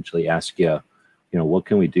 I'll eventually ask you, what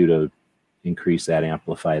can we do to increase that,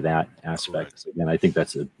 amplify that aspect. Correct. Again, I think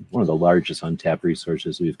that's one of the largest untapped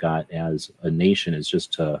resources we've got as a nation, is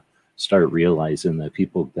just to start realizing that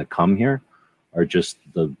people that come here are just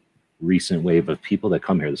the recent wave of people that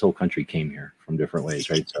come here. This whole country came here from different ways,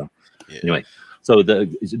 right? So anyway, so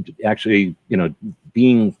actually,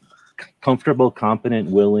 being comfortable, competent,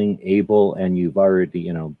 willing, able, and you've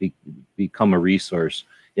already, become a resource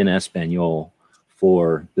in Espanol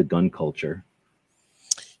for the gun culture.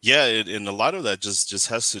 Yeah, and a lot of that just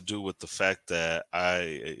has to do with the fact that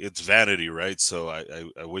it's vanity, right? So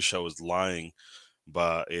I wish I was lying,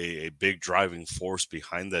 but a big driving force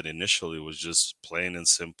behind that initially was just plain and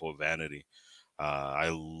simple vanity. I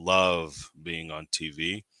love being on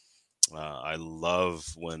TV. I love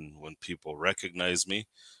when people recognize me.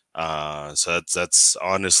 So that's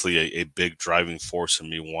honestly a big driving force in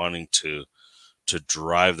me wanting to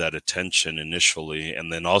drive that attention initially,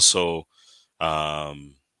 and then also.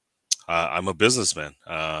 I'm a businessman.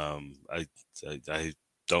 I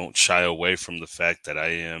don't shy away from the fact that I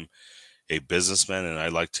am a businessman, and I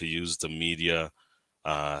like to use the media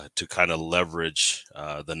to kind of leverage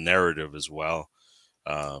the narrative as well.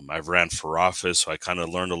 I've ran for office, so I kind of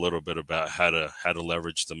learned a little bit about how to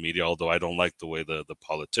leverage the media. Although I don't like the way the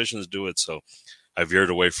politicians do it, so I veered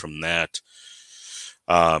away from that.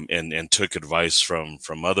 And took advice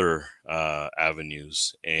from other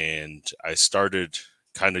avenues, and I started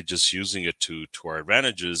kind of just using it to our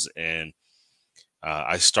advantages. And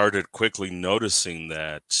I started quickly noticing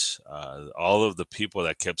that all of the people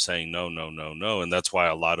that kept saying no, no, no, no, and that's why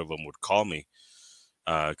a lot of them would call me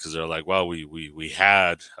because they're like, well, we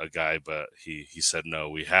had a guy, but he said no.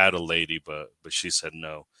 We had a lady, but she said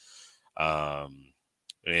no.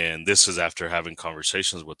 And this is after having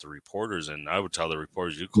conversations with the reporters, and I would tell the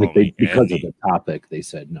reporters, "You call me because of the topic." They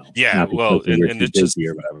said no. Yeah, well, and it's just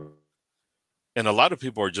or whatever. And a lot of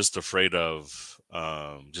people are just afraid of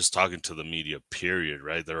just talking to the media. Period.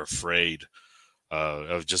 Right? They're afraid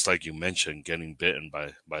of, just like you mentioned, getting bitten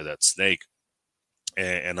by that snake.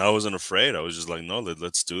 And I wasn't afraid. I was just like, no,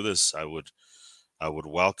 let's do this. I would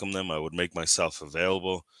welcome them. I would make myself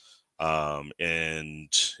available. And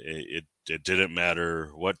it didn't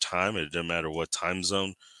matter what time. It didn't matter what time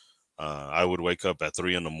zone. I would wake up at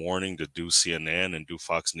 3 a.m. to do CNN and do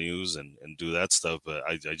Fox News and do that stuff. But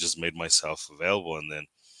I just made myself available. And then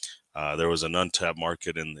there was an untapped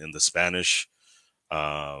market in the Spanish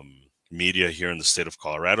media here in the state of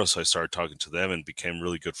Colorado. So I started talking to them and became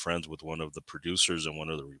really good friends with one of the producers and one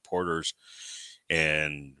of the reporters.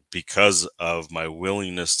 And because of my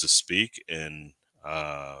willingness to speak and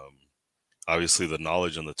obviously the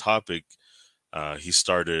knowledge on the topic,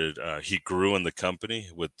 he grew in the company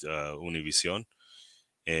with Univision,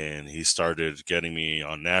 and he started getting me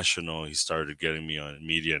on national. He started getting me on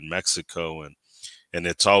media in Mexico, and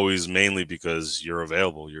it's always mainly because you're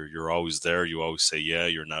available. You're always there. You always say, yeah,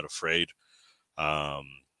 you're not afraid.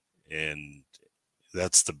 And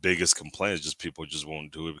that's the biggest complaint, is just people just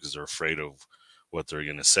won't do it because they're afraid of what they're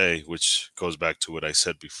going to say, which goes back to what I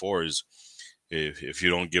said before, is if you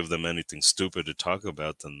don't give them anything stupid to talk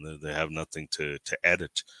about, then they have nothing to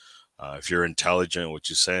edit. If you're intelligent, what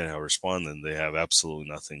you say and how you respond, then they have absolutely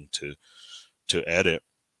nothing to edit.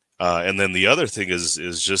 And then the other thing is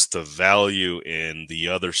just the value in the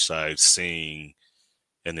other side seeing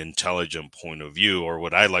an intelligent point of view, or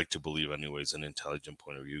what I like to believe anyways, an intelligent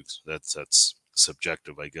point of view. That's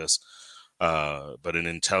subjective, I guess. But an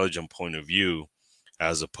intelligent point of view,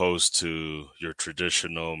 as opposed to your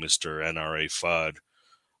traditional Mr. NRA FUD,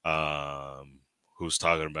 who's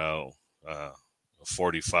talking about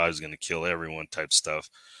 45 is going to kill everyone type stuff,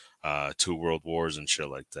 2 world wars and shit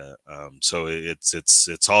like that. So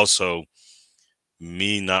it's also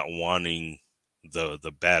me not wanting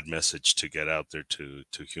the bad message to get out there to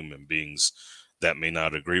human beings that may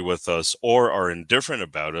not agree with us or are indifferent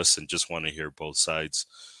about us and just want to hear both sides.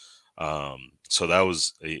 So that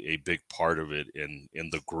was a big part of it in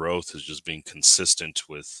the growth, is just being consistent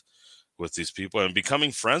with these people and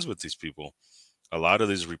becoming friends with these people. A lot of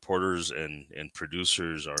these reporters and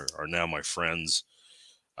producers are now my friends.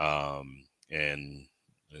 And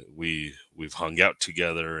we've hung out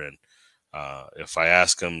together, and if I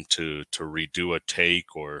ask them to redo a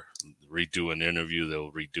take or redo an interview,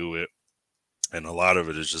 they'll redo it. And a lot of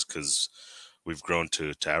it is just because we've grown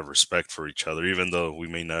to have respect for each other, even though we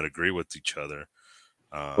may not agree with each other.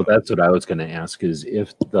 Well, that's what I was going to ask, is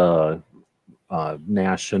if the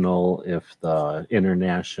national, if the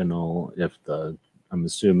international, I'm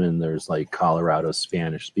assuming there's like Colorado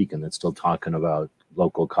Spanish speaking that's still talking about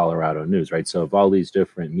local Colorado news, right? So if all these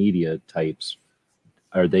different media types,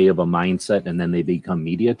 are they of a mindset and then they become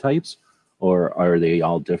media types, or are they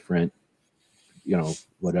all different,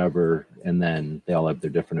 whatever, and then they all have their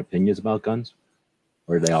different opinions about guns?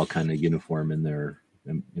 Or are they all kind of uniform in their,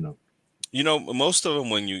 You know, most of them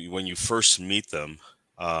when you first meet them,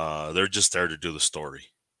 they're just there to do the story.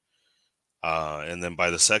 And then by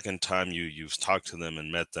the second time you've talked to them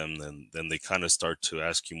and met them, then they kind of start to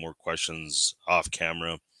ask you more questions off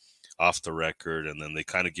camera, off the record, and then they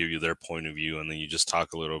kind of give you their point of view, and then you just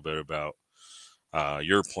talk a little bit about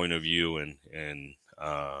your point of view, and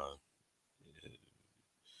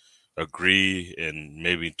agree and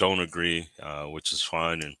maybe don't agree, which is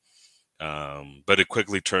fine. And but it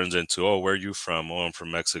quickly turns into, oh, where are you from? Oh, I'm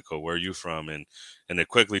from Mexico. Where are you from? And it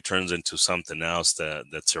quickly turns into something else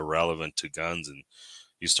that's irrelevant to guns, and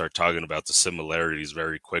you start talking about the similarities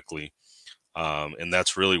very quickly. And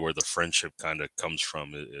that's really where the friendship kind of comes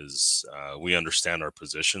from. Is we understand our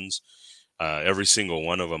positions. Every single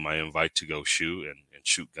one of them, I invite to go shoot and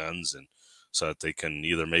shoot guns, and so that they can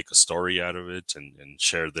either make a story out of it and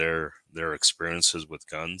share their experiences with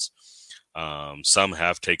guns. Some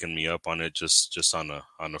have taken me up on it just on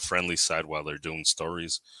a friendly side while they're doing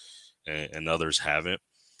stories, and others haven't.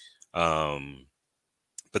 Um,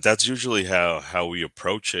 but that's usually how we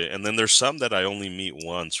approach it. And then there's some that I only meet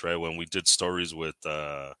once, right? When we did stories with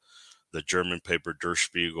the German paper Der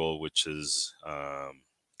Spiegel, which is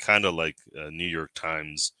kind of like New York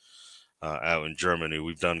Times out in Germany.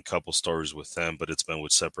 We've done a couple stories with them, but it's been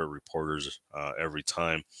with separate reporters every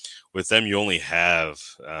time. With them, you only have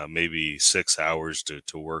maybe 6 hours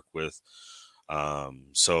to work with.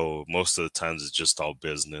 So most of the times it's just all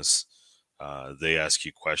business. They ask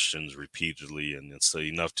you questions repeatedly, and it's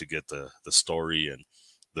enough to get the story and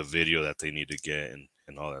the video that they need to get,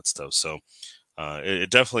 and all that stuff. So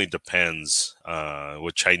it definitely depends.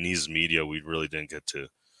 With Chinese media, we really didn't get to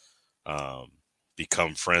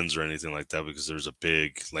become friends or anything like that because there's a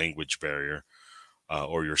big language barrier,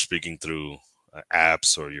 or you're speaking through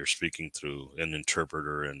apps, or you're speaking through an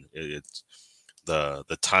interpreter, and it's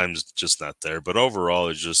the time's just not there. But overall,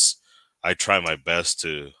 it's just I try my best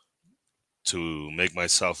to make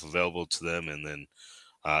myself available to them, and then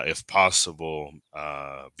if possible,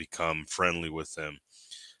 become friendly with them,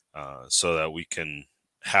 so that we can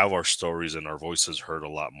have our stories and our voices heard a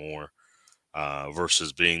lot more,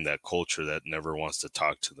 versus being that culture that never wants to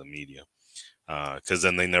talk to the media. Because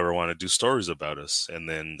then they never want to do stories about us, and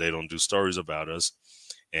then they don't do stories about us,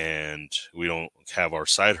 and we don't have our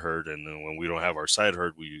side heard. And then when we don't have our side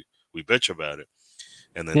heard, we bitch about it,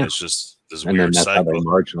 and then Yeah. it's just this And then weird that's how they cycle.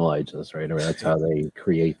 marginalize us, right? Or that's how they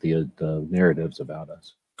create the narratives about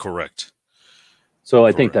us. Correct. So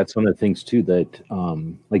I think Correct. that's one of the things too that,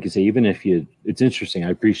 like you say, even if it's interesting.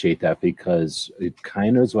 I appreciate that because it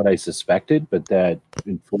kind of is what I suspected, but that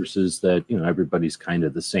enforces that everybody's kind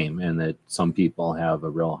of the same, and that some people have a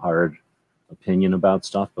real hard opinion about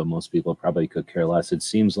stuff, but most people probably could care less. It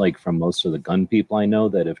seems like from most of the gun people I know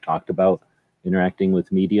that have talked about interacting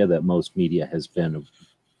with media, that most media has been,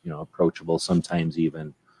 approachable, sometimes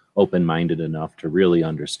even open-minded enough to really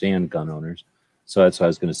understand gun owners. So that's what I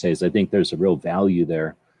was going to say is I think there's a real value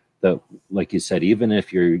there that, like you said, even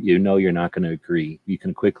if you're not going to agree, you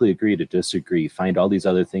can quickly agree to disagree, find all these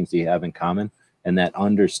other things that you have in common, and that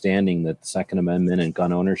understanding that the Second Amendment and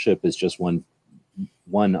gun ownership is just one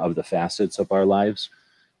of the facets of our lives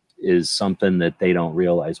is something that they don't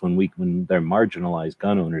realize. When they're marginalized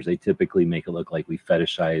gun owners, they typically make it look like we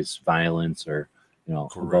fetishize violence, or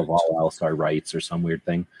above Correct. all else our rights, or some weird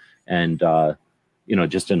thing. And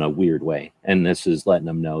just in a weird way. And this is letting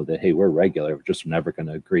them know that, hey, we're regular, we're just never going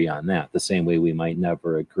to agree on that, the same way we might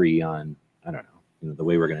never agree on, I don't know, the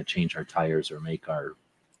way we're going to change our tires or make our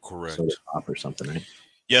soda Correct. pop or something, right?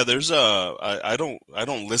 Yeah, there's I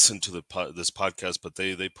don't listen to this podcast, but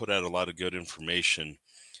they put out a lot of good information,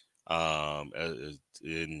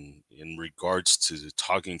 in regards to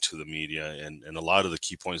talking to the media, and a lot of the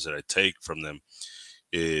key points that I take from them,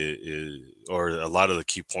 or a lot of the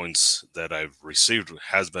key points that I've received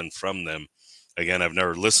has been from them. Again, I've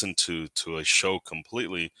never listened to a show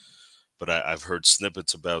completely, but I've heard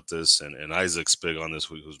snippets about this, and Isaac's big on this,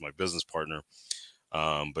 who's my business partner.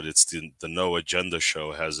 But it's the No Agenda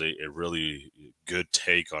show has a really good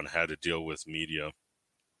take on how to deal with media,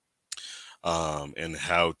 and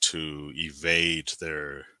how to evade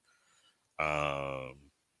um,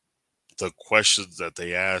 the questions that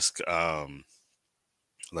they ask.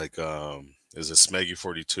 Like, is it Smeggy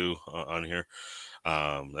 42 on here?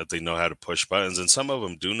 That they know how to push buttons, and some of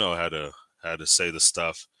them do know how to say the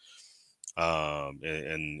stuff,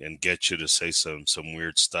 and get you to say some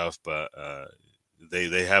weird stuff, but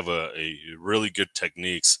they have a really good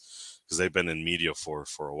techniques because they've been in media for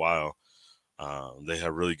a while. They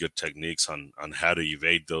have really good techniques on how to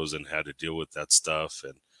evade those and how to deal with that stuff.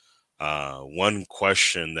 And one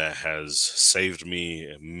question that has saved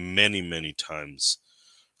me many times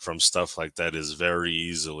from stuff like that is very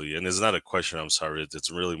easily, and it's not a question, I'm sorry, it's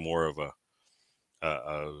really more of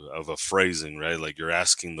a phrasing, right? Like you're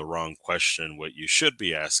asking the wrong question. What you should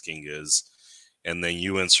be asking is, and then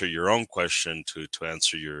you answer your own question to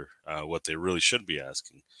answer your what they really should be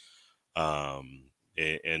asking.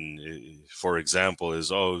 For example,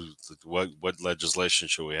 is, oh, what legislation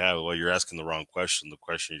should we have? Well, you're asking the wrong question. The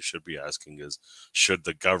question you should be asking is, should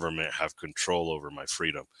the government have control over my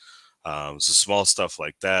freedom? So small stuff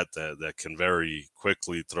like that can very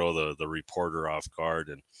quickly throw the reporter off guard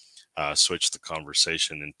and switch the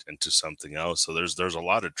conversation into something else. So there's a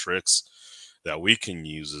lot of tricks that we can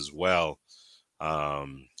use as well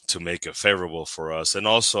to make it favorable for us. And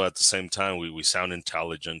also at the same time, we sound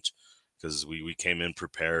intelligent because we came in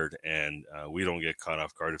prepared, and we don't get caught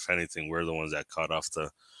off guard. If anything, we're the ones that caught off the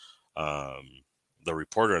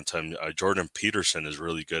reporter on time. Jordan Peterson is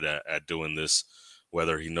really good at doing this,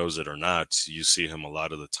 whether he knows it or not. You see him a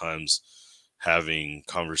lot of the times having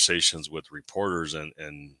conversations with reporters,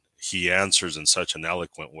 and he answers in such an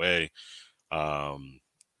eloquent way, and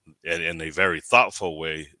in a very thoughtful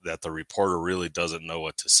way, that the reporter really doesn't know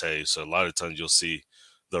what to say. So a lot of times you'll see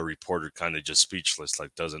the reporter kind of just speechless,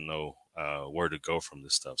 like doesn't know where to go from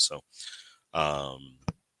this stuff. So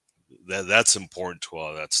that's important to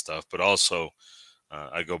all that stuff. But also,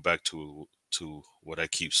 I go back to what I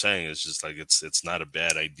keep saying is just like it's not a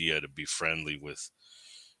bad idea to be friendly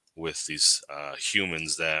with these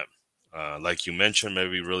humans that, like you mentioned,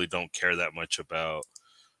 maybe really don't care that much about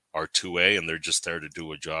our 2A, and they're just there to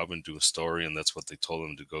do a job and do a story, and that's what they told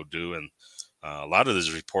them to go do. And a lot of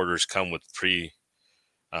these reporters come with pre-made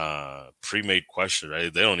questions,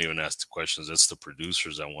 right? They don't even ask the questions. It's the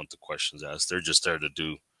producers that want the questions asked. They're just there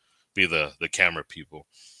to be the camera people.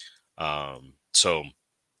 So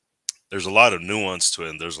there's a lot of nuance to it,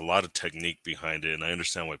 and there's a lot of technique behind it. And I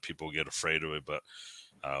understand why people get afraid of it, but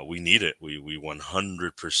we need it. We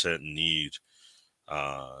 100% need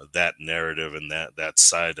that narrative and that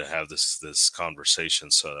side to have this conversation,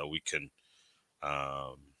 so that we can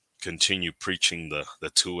continue preaching the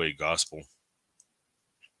 2A gospel.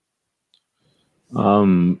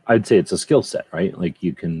 I'd say it's a skill set, right? Like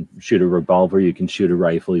you can shoot a revolver, you can shoot a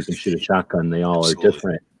rifle, you can shoot a shotgun. They all Absolutely. Are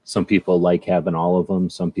different. Some people like having all of them.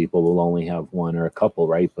 Some people will only have one or a couple,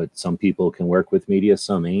 right? But some people can work with media,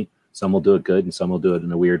 some ain't. Some will do it good and some will do it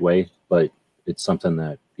in a weird way. But it's something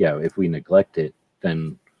that, yeah, if we neglect it,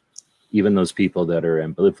 then even those people that are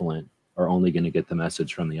ambivalent are only going to get the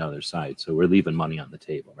message from the other side. So we're leaving money on the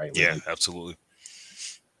table, right? Yeah, absolutely.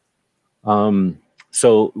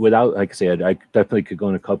 So without, like I said, I definitely could go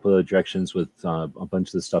in a couple of directions with a bunch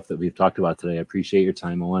of the stuff that we've talked about today. I appreciate your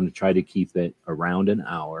time. I want to try to keep it around an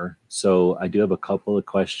hour. So I do have a couple of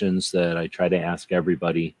questions that I try to ask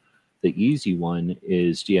everybody. The easy one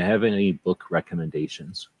is, do you have any book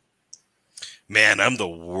recommendations? Man, I'm the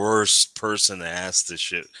worst person to ask this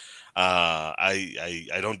shit. I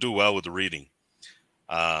don't do well with reading.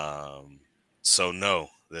 So no,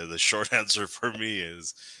 the short answer for me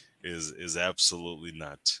is absolutely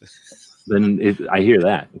not. Then I hear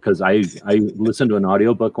that, because I listen to an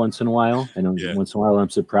audiobook once in a while, and once in a while I'm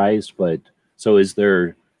surprised. But so is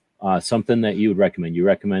there something that you would recommend? You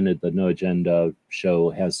recommended the No Agenda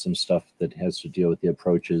show has some stuff that has to deal with the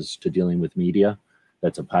approaches to dealing with media.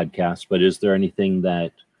 That's a podcast. But is there anything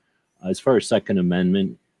that, as far as Second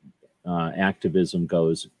Amendment activism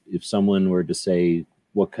goes, if someone were to say,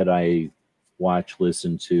 what could I watch,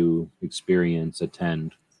 listen to, experience,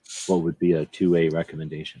 attend, what would be a 2A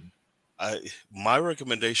recommendation? My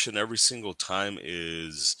recommendation every single time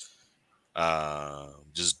is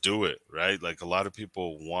just do it, right? Like a lot of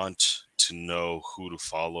people want to know who to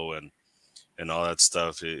follow and all that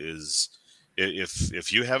stuff. Is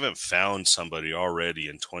if you haven't found somebody already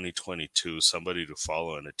in 2022, somebody to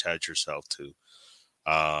follow and attach yourself to,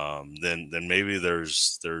 then maybe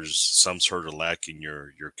there's some sort of lack in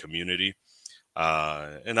your community.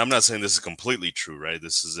 And I'm not saying this is completely true, right?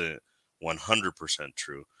 This isn't 100%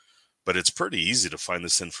 true, but it's pretty easy to find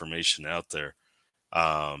this information out there.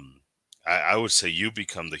 I would say you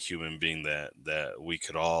become the human being that we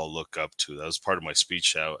could all look up to. That was part of my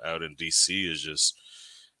speech out in DC, is just,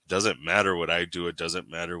 it doesn't matter what I do. It doesn't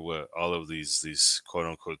matter what all of these quote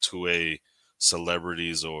unquote 2A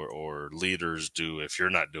celebrities or leaders do if you're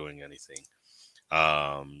not doing anything.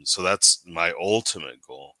 So that's my ultimate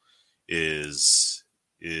goal. Is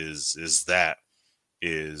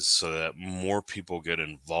so that more people get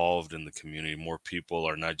involved in the community. More people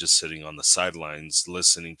are not just sitting on the sidelines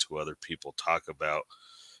listening to other people talk about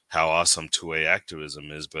how awesome 2A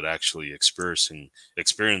activism is, but actually experiencing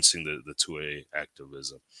the 2A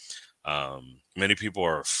activism. Many people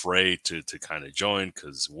are afraid to kind of join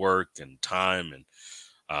because work and time, and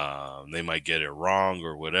they might get it wrong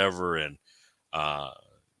or whatever. And uh,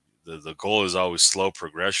 the goal is always slow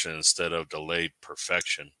progression instead of delayed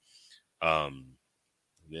perfection. Um,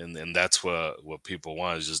 and that's what people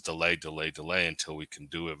want, is just delay until we can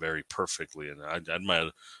do it very perfectly. And I'd,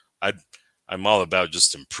 I'm all about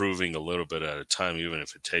just improving a little bit at a time, even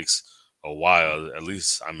if it takes a while. At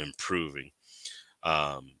least I'm improving.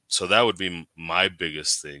 So that would be my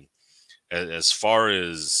biggest thing. As far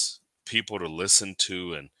as people to listen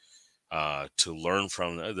to and to learn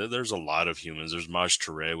from, there's a lot of humans. There's Maj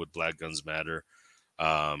Touré with Black Guns Matter.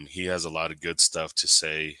 He has a lot of good stuff to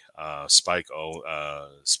say. Spike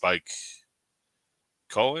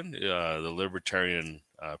Cohen, the Libertarian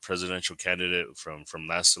presidential candidate from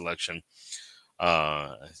last election.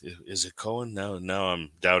 Is it Cohen? Now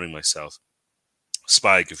I'm doubting myself.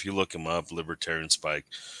 Spike, if you look him up, Libertarian Spike,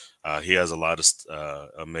 he has a lot of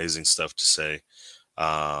amazing stuff to say.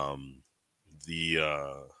 Um, the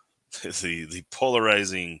the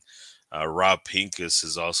polarizing Rob Pincus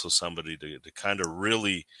is also somebody to kind of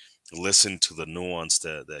really listen to the nuance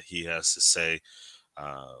that he has to say.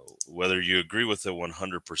 Uh, Whether you agree with it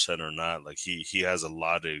 100% or not, like he has a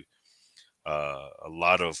lot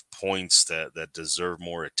of points that deserve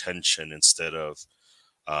more attention, instead of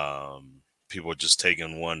people just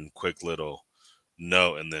taking one quick little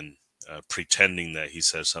note and then pretending that he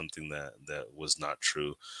says something that was not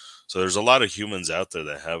true. So there's a lot of humans out there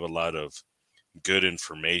that have a lot of good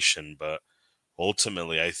information, but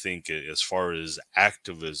ultimately, I think as far as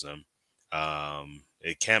activism,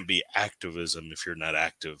 it can't be activism if you're not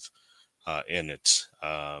active in it.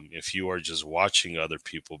 If you are just watching other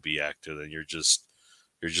people be active, then you're just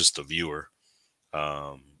a viewer.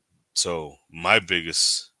 Um, so my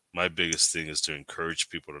biggest thing is to encourage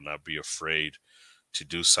people to not be afraid to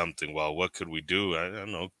do something. Well, what could we do? I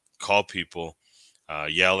don't know. Call people,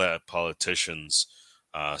 yell at politicians,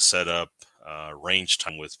 set up range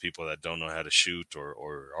time with people that don't know how to shoot, or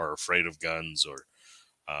are afraid of guns. Or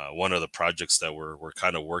one of the projects that we're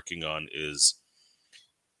kind of working on is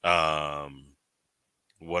um,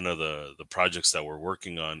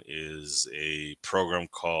 a program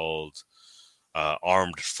called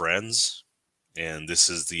Armed Friends. And this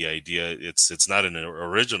is the idea. It's not an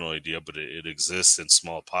original idea, but it exists in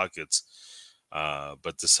small pockets.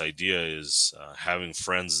 But this idea is having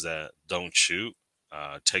friends that don't shoot,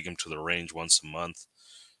 take them to the range once a month,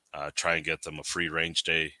 try and get them a free range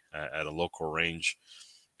day at a local range,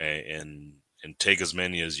 and take as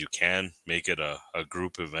many as you can, make it a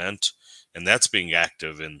group event. And that's being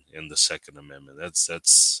active in the Second Amendment.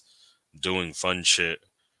 That's doing fun shit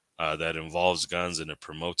that involves guns, and it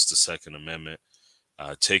promotes the Second Amendment.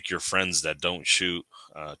 Take your friends that don't shoot,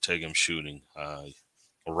 take them shooting.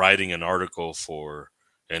 Writing an article for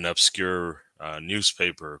an obscure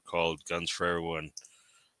newspaper called Guns for Everyone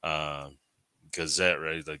uh, Gazette,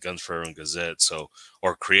 right? The Guns for Everyone Gazette. So,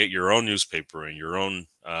 or create your own newspaper in your own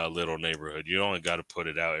little neighborhood. You only got to put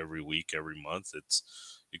it out every week, every month.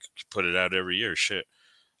 You could put it out every year. Shit.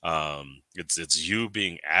 It's you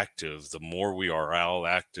being active. The more we are all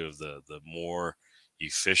active, the more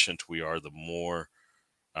efficient we are, the more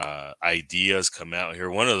ideas come out here.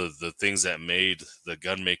 One of the things that made the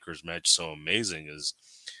gun makers match so amazing is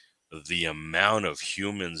the amount of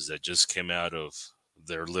humans that just came out of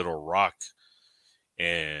their little rock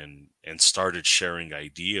and started sharing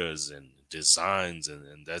ideas and designs,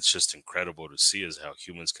 and that's just incredible to see, is how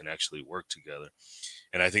humans can actually work together.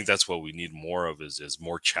 And I think that's what we need more of, is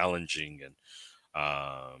more challenging and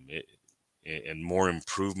and more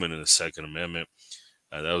improvement in the Second Amendment.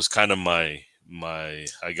 That was kind of my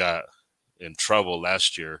I got in trouble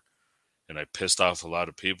last year, and I pissed off a lot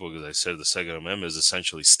of people because I said the Second Amendment is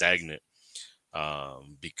essentially stagnant,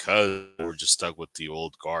 because we're just stuck with the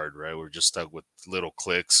old guard, right? We're just stuck with little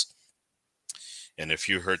cliques, and if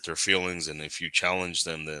you hurt their feelings and if you challenge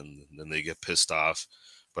them, then they get pissed off.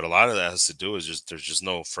 But a lot of that has to do is just there's just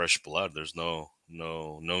no fresh blood. There's no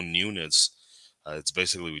newness. It's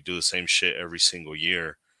basically we do the same shit every single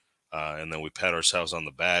year, and then we pat ourselves on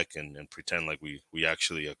the back and pretend like we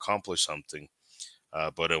actually accomplished something.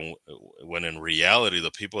 When in reality,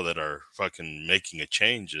 the people that are fucking making a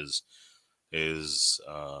change is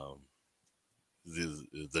the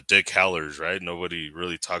Dick Hellers, right? Nobody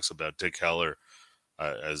really talks about Dick Heller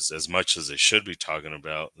as much as they should be talking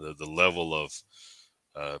about the level of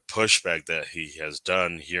pushback that he has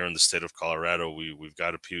done here in the state of Colorado. We've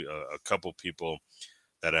got a couple people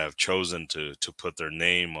that have chosen to put their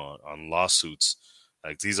name on lawsuits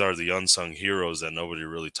Like, these are the unsung heroes that nobody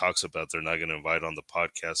really talks about. They're not going to invite on the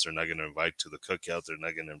podcast. They're not going to invite to the cookout. They're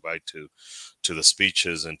not going to invite to the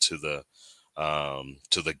speeches and to the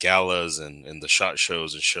galas and the shot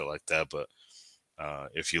shows and shit like that. But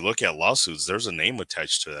if you look at lawsuits, there's a name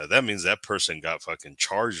attached to that. That means that person got fucking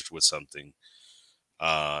charged with something,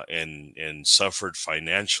 and suffered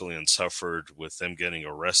financially, and suffered with them getting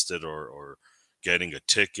arrested or getting a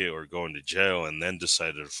ticket or going to jail, and then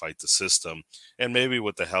decided to fight the system, and maybe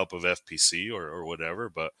with the help of FPC or whatever.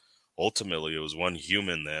 But ultimately, it was one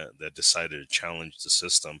human that decided to challenge the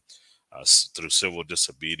system, through civil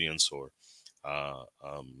disobedience or uh,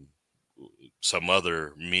 um, some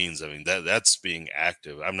other means. I mean, that's being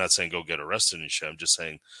active. I'm not saying go get arrested and shit. I'm just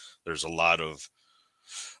saying there's a lot of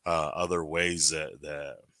other ways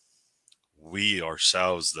that we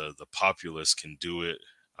ourselves, the populace, can do it,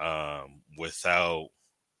 without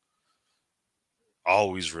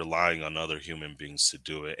always relying on other human beings to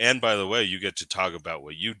do it. And by the way, you get to talk about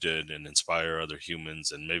what you did and inspire other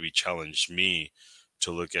humans and maybe challenge me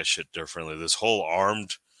to look at shit differently. This whole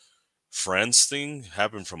armed friends thing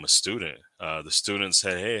happened from a student. The student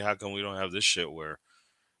said, "Hey, how come we don't have this shit where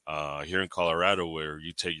here in Colorado where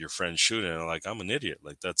you take your friend shooting?" And I'm like, I'm an idiot.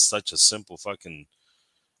 Like, that's such a simple fucking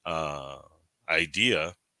uh,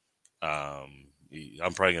 idea.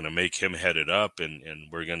 I'm probably going to make him head it up, and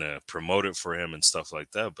we're going to promote it for him and stuff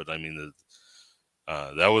like that. But I mean,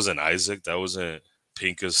 that wasn't Isaac. That wasn't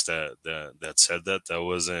Pincus that said that. That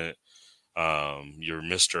wasn't your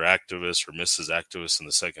Mr. Activist or Mrs. Activist in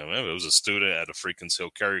the Second Amendment. It was a student at a free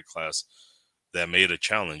concealed carry class that made a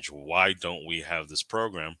challenge. Why don't we have this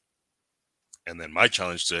program? And then my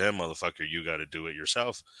challenge to him, motherfucker, you got to do it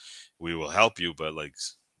yourself. We will help you, but like,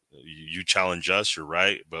 you challenge us, you're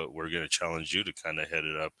right, but we're going to challenge you to kind of head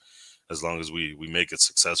it up, as long as we make it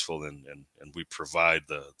successful, and we provide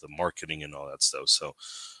the marketing and all that stuff. So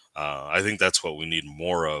I think that's what we need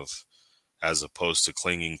more of, as opposed to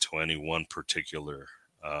clinging to any one particular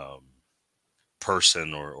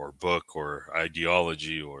person or book or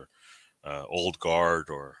ideology or old guard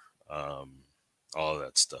or all of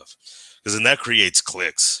that stuff, because then that creates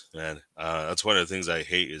clicks, man. That's one of the things I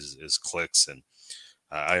hate is clicks, and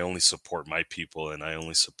I only support my people, and I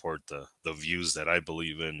only support the views that I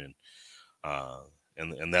believe in,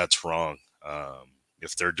 and that's wrong.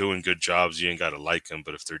 If they're doing good jobs, you ain't got to like them,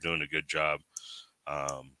 but if they're doing a good job,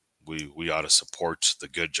 um, we ought to support the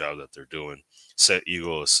good job that they're doing. Set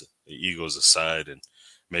egos aside and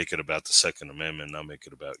make it about the Second Amendment, not make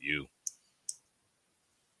it about you.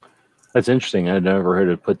 That's interesting. I'd never heard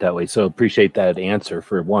it put that way. So appreciate that answer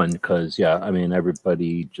for one, because yeah, I mean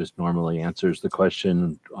everybody just normally answers the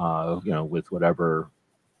question, with whatever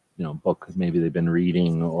book maybe they've been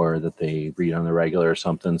reading or that they read on the regular or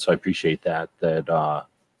something. So I appreciate that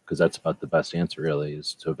because that's about the best answer really,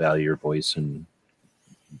 is to value your voice and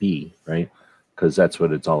be right, because that's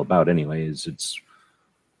what it's all about anyway. It's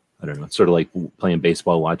I don't know. It's sort of like playing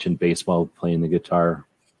baseball, watching baseball, playing the guitar,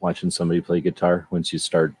 watching somebody play guitar. Once you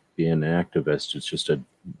start being an activist, it's just a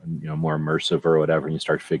more immersive or whatever, and you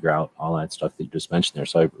start to figure out all that stuff that you just mentioned there.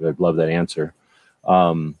 So I love that answer.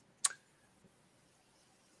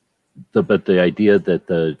 But the idea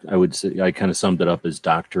that I would say I kind of summed it up as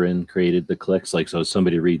doctrine created the clicks. Like, so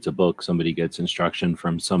somebody reads a book, somebody gets instruction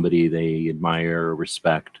from somebody they admire or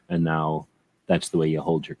respect, and now that's the way you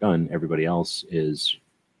hold your gun. Everybody else is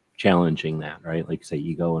challenging that, right? Like, say,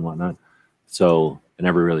 ego and whatnot. So I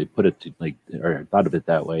never really put it to or thought of it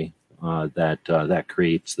that way. That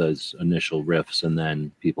creates those initial riffs, and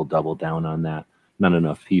then people double down on that. Not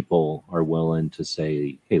enough people are willing to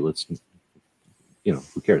say, "Hey, let's."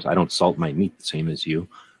 Who cares? I don't salt my meat the same as you.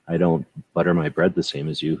 I don't butter my bread the same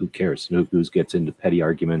as you. Who cares? Who gets into petty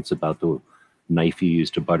arguments about the knife you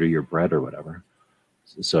use to butter your bread or whatever?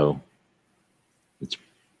 So it's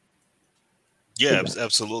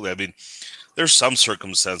absolutely. I mean, there's some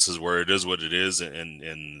circumstances where it is what it is,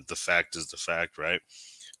 and the fact is the fact, right?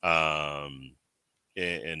 And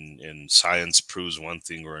science proves one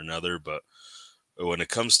thing or another, but when it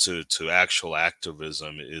comes to actual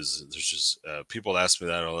activism, there's just people ask me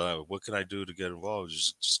that a lot. What can I do to get involved?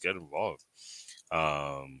 Just get involved.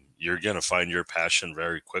 You're gonna find your passion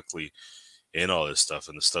very quickly in all this stuff,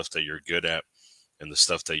 and the stuff that you're good at, and the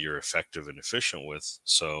stuff that you're effective and efficient with.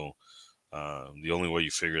 So the only way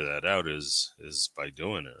you figure that out is by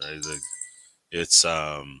doing it, right? Like, it's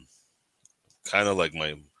kind of like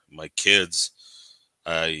my kids.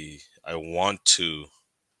 I want to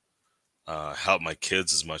help my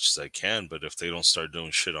kids as much as I can, but if they don't start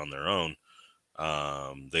doing shit on their own,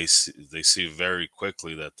 they see very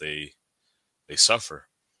quickly that they suffer,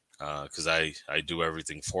 because I do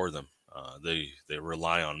everything for them. They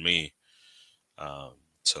rely on me. Um,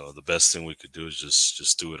 so the best thing we could do is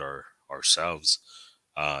just do it ourselves.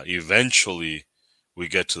 Eventually, we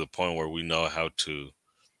get to the point where we know how to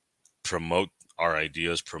promote our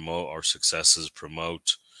ideas, promote our successes,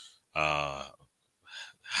 promote uh,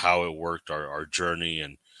 how it worked, our journey,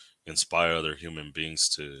 and inspire other human beings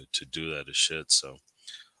to do that as shit. So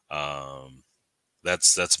um,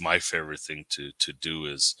 that's my favorite thing to do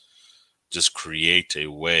is just create a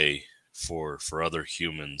way for other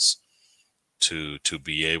humans to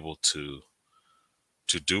be able to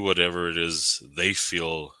do whatever it is they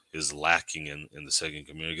feel is lacking in the second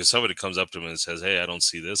community. Because somebody comes up to me and says, "Hey, I don't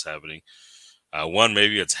see this happening." One,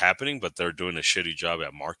 maybe it's happening, but they're doing a shitty job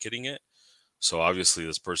at marketing it. So obviously,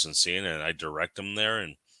 this person's seeing it, and I direct them there,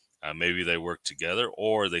 and maybe they work together,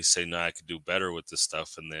 or they say, "No, I could do better with this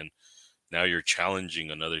stuff," and then now you're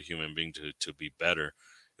challenging another human being to be better.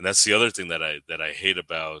 And that's the other thing that I hate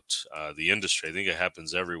about the industry. I think it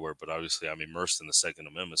happens everywhere, but obviously I'm immersed in the Second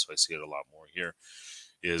Amendment, so I see it a lot more here.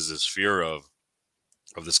 Is this fear of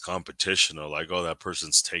this competition of like, oh, that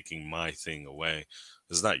person's taking my thing away.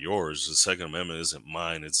 It's not yours. The Second Amendment isn't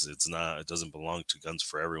mine. It's not. It doesn't belong to Guns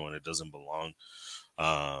for Everyone. It doesn't belong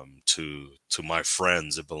to my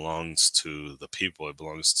friends. It belongs to the people. It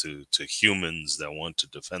belongs to humans that want to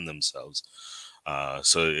defend themselves.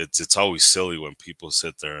 So it's always silly when people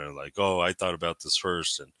sit there and like, oh, I thought about this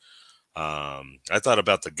first, and I thought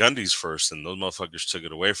about the Gundys first, and those motherfuckers took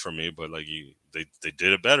it away from me. But like they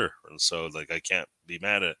did it better, and so like I can't be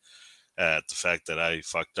mad at the fact that I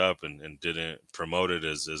fucked up and didn't promote it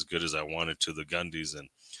as good as I wanted to the Gundys, and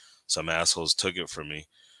some assholes took it from me.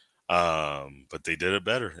 But they did it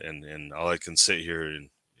better, and all I can sit here and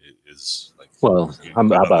is like, Well, I'm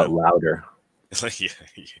good how on about them. louder? It's like, yeah,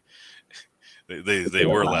 they A bit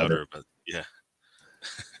were louder. louder, but yeah,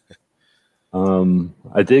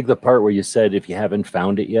 I dig the part where you said if you haven't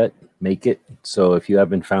found it yet, make it. So if you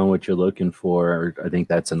haven't found what you're looking for, I think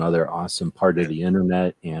that's another awesome part of yeah, the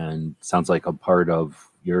internet, and sounds like a part of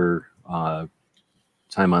your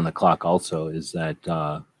time on the clock also is that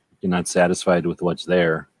you're not satisfied with what's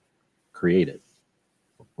there, create it,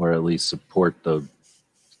 or at least support the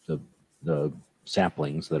the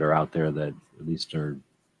saplings that are out there that at least are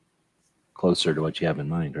closer to what you have in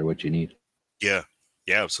mind or what you need. yeah,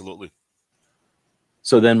 yeah, absolutely.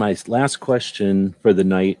 So then my last question for the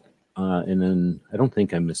night, and then I don't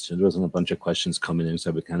think I missed it. There wasn't a bunch of questions coming in, so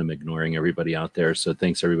I've been kind of ignoring everybody out there. So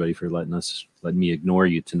thanks everybody for letting me ignore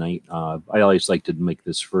you tonight. I always like to make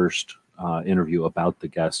this first interview about the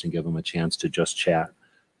guest and give them a chance to just chat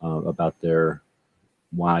about their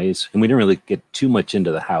whys. And we didn't really get too much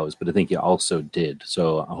into the hows, but I think you also did.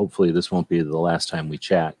 So hopefully this won't be the last time we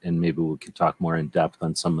chat, and maybe we can talk more in depth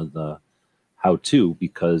on some of the how to,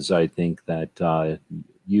 because I think that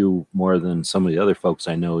you, more than some of the other folks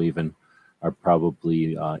I know, even are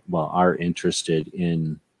probably, are interested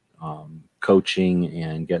in coaching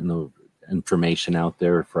and getting the information out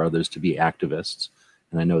there for others to be activists.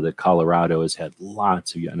 And I know that Colorado has had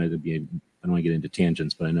lots of, I know I don't want to get into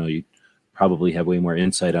tangents, but I know you probably have way more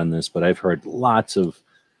insight on this, but I've heard lots of,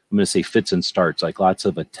 I'm going to say fits and starts, like lots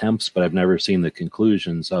of attempts, but I've never seen the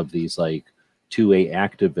conclusions of these like 2A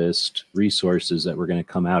activist resources that were going to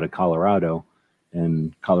come out of Colorado.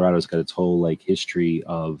 And Colorado's got its whole like history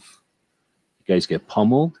of you guys get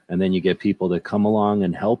pummeled, and then you get people that come along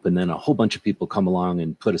and help, and then a whole bunch of people come along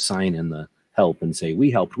and put a sign in the help and say, we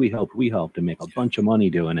helped, we helped, we helped, and make a bunch of money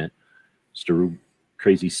doing it. Just a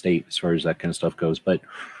crazy state as far as that kind of stuff goes. But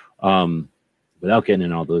without getting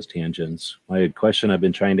in all those tangents, my question I've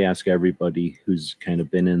been trying to ask everybody who's kind of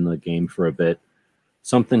been in the game for a bit,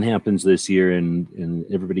 something happens this year and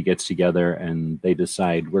everybody gets together and they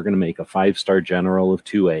decide we're going to make a 5-star general of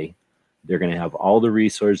 2A. They're going to have all the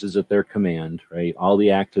resources at their command, right? All the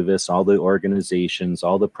activists, all the organizations,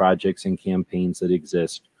 all the projects and campaigns that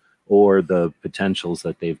exist, or the potentials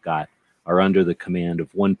that they've got are under the command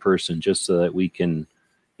of one person, just so that we can,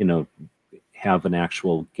 you know, have an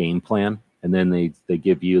actual game plan. And then they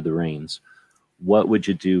give you the reins. What would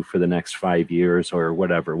you do for the next 5 years or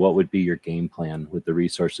whatever? What would be your game plan with the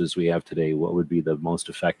resources we have today? What would be the most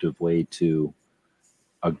effective way to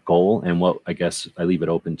a goal? And what, I guess I leave it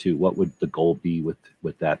open to, what would the goal be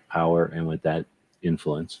with that power and with that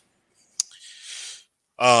influence?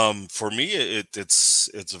 For me,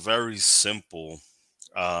 it's very simple,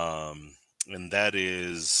 and that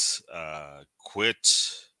is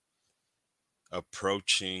quit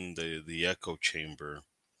approaching the echo chamber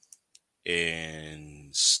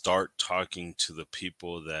and start talking to the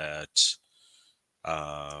people that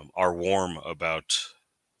are warm about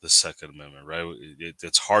the Second Amendment, right?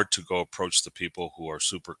 It's hard to go approach the people who are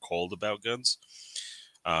super cold about guns.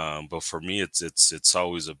 But for me, it's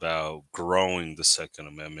always about growing the Second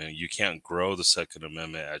Amendment. You can't grow the Second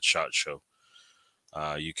Amendment at SHOT Show.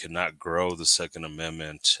 You cannot grow the Second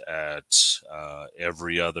Amendment at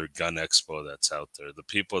every other gun expo that's out there. The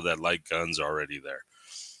people that like guns are already there.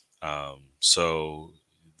 So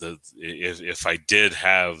if I did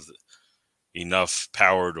have enough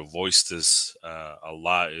power to voice this a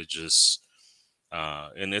lot, it just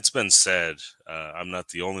and it's been said. I'm not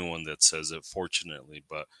the only one that says it, fortunately,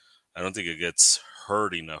 but I don't think it gets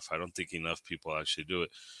heard enough. I don't think enough people actually do it.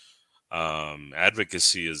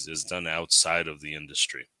 Advocacy is done outside of the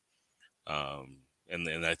industry.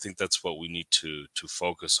 And I think that's what we need to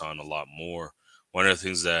focus on a lot more. One of the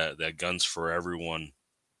things that Guns for Everyone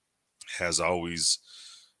has always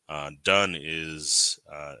done is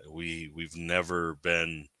we've never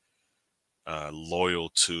been loyal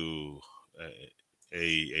to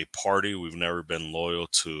a party. We've never been loyal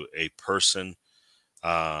to a person.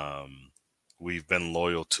 We've been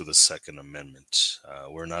loyal to the Second Amendment.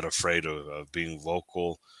 We're not afraid of being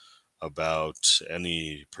vocal about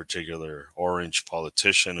any particular orange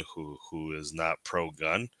politician who is not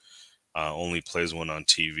pro-gun, only plays one on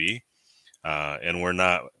TV, and we're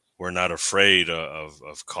not afraid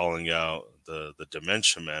of calling out the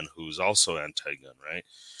Dementia Man, who's also anti-gun, right?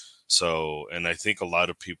 So, and I think a lot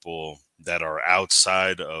of people that are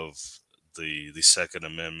outside of the Second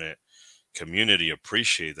Amendment community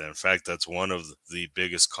appreciate that. In fact, that's one of the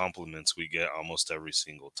biggest compliments we get almost every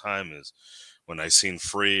single time is when I seen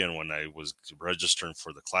Free and when I was registering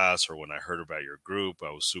for the class or when I heard about your group,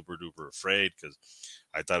 I was super duper afraid because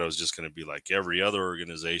I thought it was just going to be like every other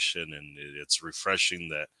organization. And it's refreshing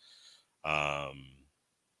that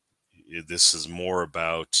this is more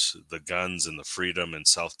about the guns and the freedom and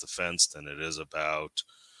self-defense than it is about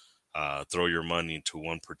throw your money into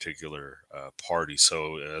one particular party.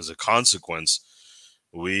 So as a consequence,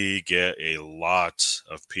 we get a lot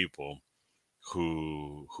of people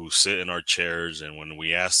who sit in our chairs, and when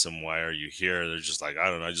we ask them, why are you here? They're just like, I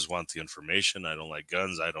don't know. I just want the information. I don't like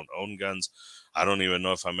guns. I don't own guns. I don't even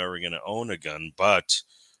know if I'm ever going to own a gun, but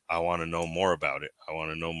I want to know more about it. I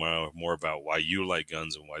want to know more about why you like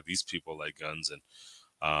guns and why these people like guns. And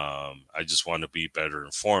I just want to be better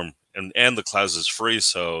informed. And the class is free,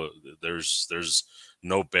 so there's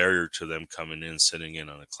no barrier to them coming in, sitting in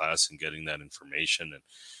on a class and getting that information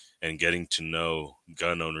and getting to know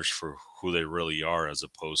gun owners for who they really are, as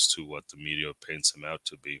opposed to what the media paints them out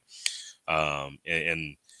to be.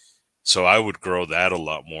 And so I would grow that a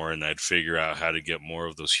lot more, and I'd figure out how to get more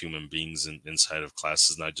of those human beings inside of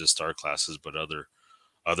classes, not just our classes, but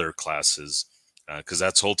other classes, because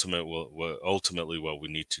that's ultimately what we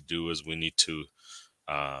need to do is we need to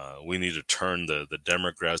turn the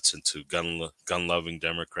Democrats into gun loving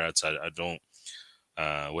Democrats. I don't.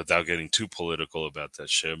 Without getting too political about that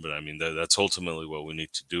shit, but I mean that's ultimately what we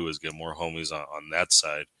need to do is get more homies on that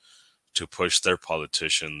side to push their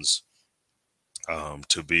politicians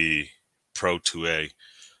to be pro 2A.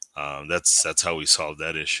 That's how we solve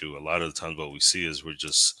that issue. A lot of the times what we see is we're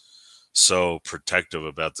just so protective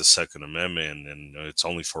about the Second Amendment, and it's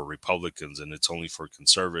only for Republicans, and it's only for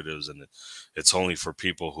conservatives, and it's only for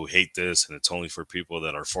people who hate this, and it's only for people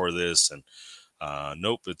that are for this, and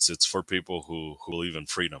nope, it's for people who believe in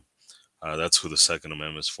freedom. That's who the Second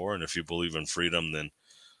Amendment is for. And if you believe in freedom,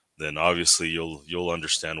 then obviously you'll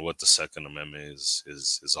understand what the Second Amendment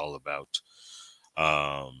is all about.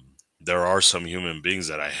 There are some human beings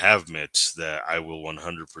that I have met that I will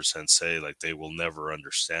 100% say like they will never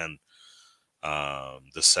understand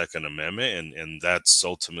the Second Amendment, and that's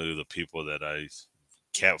ultimately the people that I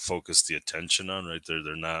can't focus the attention on. Right,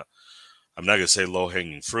 they're not. I'm not gonna say low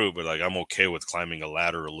hanging fruit, but like I'm okay with climbing a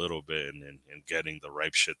ladder a little bit and getting the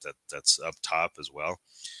ripe shit that's up top as well.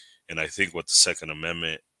 And I think what the Second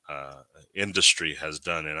Amendment industry has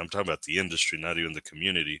done, and I'm talking about the industry, not even the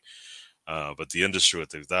community, but the industry,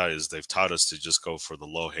 what they've done is they've taught us to just go for the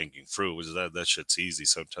low hanging fruit, which is that shit's easy.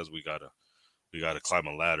 Sometimes we gotta climb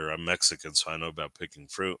a ladder. I'm Mexican, so I know about picking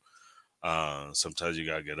fruit. Sometimes you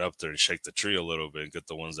gotta get up there and shake the tree a little bit and get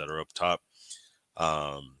the ones that are up top.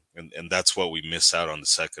 And that's what we miss out on the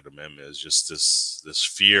Second Amendment is just this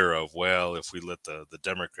fear of, well, if we let the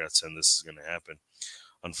Democrats in, this is going to happen.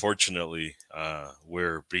 Unfortunately,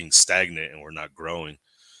 we're being stagnant and we're not growing.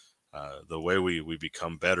 The way we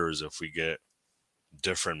become better is if we get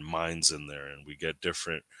different minds in there and we get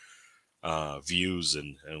different views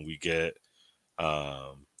and we get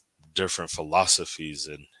different philosophies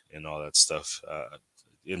and all that stuff.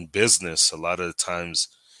 In business, a lot of the times,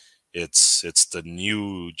 it's the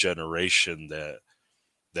new generation that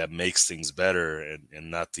that makes things better, and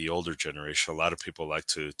not the older generation. A lot of people like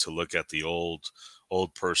to look at the old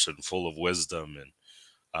person full of wisdom,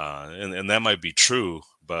 and that might be true,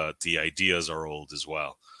 but the ideas are old as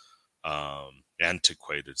well,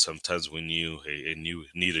 antiquated. Sometimes we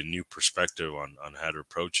need a new perspective on how to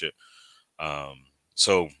approach it.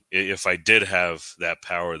 So if I did have that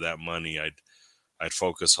power, that money, I'd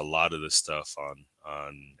focus a lot of this stuff on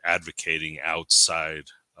advocating outside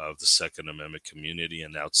of the Second Amendment community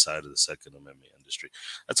and outside of the Second Amendment industry.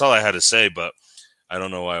 That's all I had to say, but I don't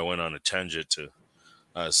know why I went on a tangent to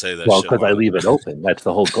say that. Well, shit because I leave it open. That's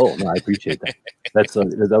the whole goal. No, I appreciate that. That's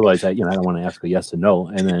otherwise, I don't want to ask a yes or no,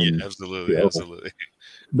 and then yeah, absolutely.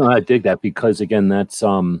 No, I dig that because again, that's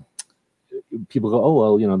people go,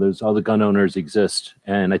 oh well, there's all the gun owners exist,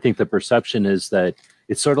 and I think the perception is that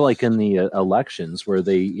it's sort of like in the elections where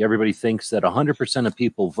everybody thinks that 100% of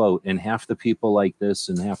people vote, and half the people like this,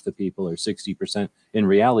 and half the people are 60%. In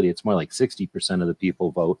reality, it's more like 60% of the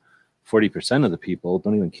people vote, 40% of the people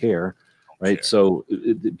don't even care, right? Okay. So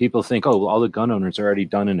people think, oh, well, all the gun owners are already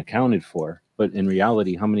done and accounted for, but in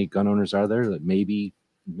reality, how many gun owners are there? Like maybe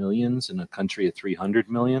millions in a country of 300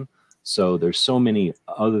 million. So there's so many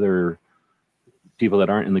other people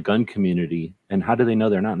that aren't in the gun community. And how do they know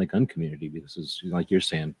they're not in the gun community? Because it's like you're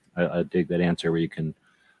saying, I dig that answer where you can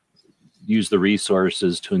use the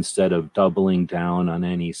resources to, instead of doubling down on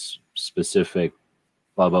any specific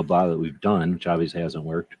blah, blah, blah that we've done, which obviously hasn't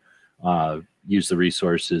worked, use the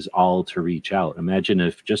resources all to reach out. Imagine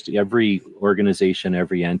if just every organization,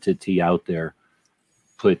 every entity out there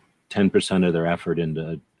put 10% of their effort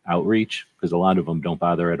into outreach, because a lot of them don't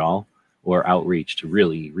bother at all, or outreach to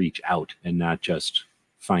really reach out and not just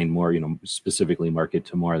find more, specifically market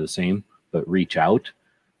to more of the same, but reach out,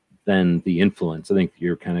 then the influence, I think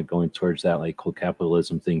you're kind of going towards that like whole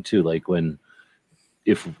capitalism thing too. Like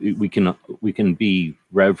if we can be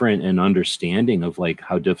reverent and understanding of like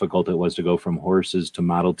how difficult it was to go from horses to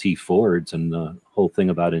Model T Fords, and the whole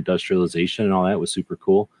thing about industrialization and all that was super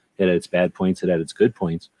cool. It had its bad points, it had its good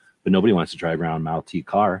points, but nobody wants to drive around a Model T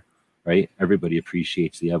car, right? Everybody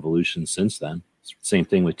appreciates the evolution since then. Same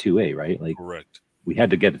thing with 2A, right? Like, Correct. We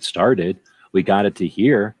had to get it started. We got it to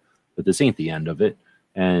here, but this ain't the end of it.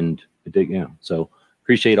 And so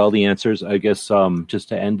appreciate all the answers. I guess just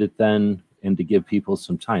to end it then, and to give people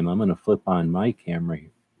some time, I'm going to flip on my camera.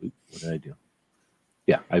 What did I do?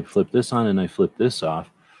 Yeah, I flipped this on and I flipped this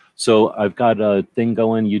off. So I've got a thing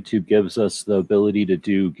going. YouTube gives us the ability to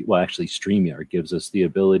do, well, actually StreamYard gives us the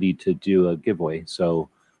ability to do a giveaway. So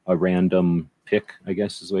a random pick, I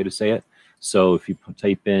guess is the way to say it. So if you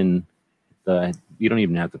type in you don't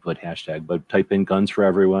even have to put hashtag, but type in Guns for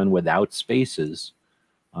Everyone without spaces,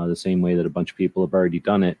 the same way that a bunch of people have already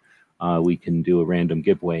done it. We can do a random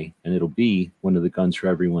giveaway, and it'll be one of the Guns for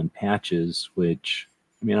Everyone patches, which,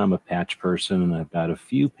 I'm a patch person, and I've got a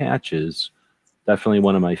few patches. Definitely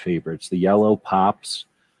one of my favorites. The yellow pops.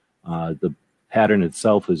 The pattern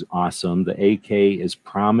itself is awesome. The AK is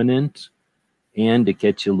prominent, and it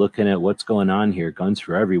gets you looking at what's going on here. Guns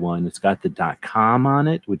for Everyone. It's got the .com on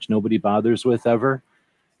it, which nobody bothers with ever.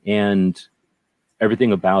 And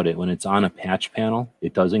everything about it, when it's on a patch panel,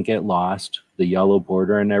 it doesn't get lost. The yellow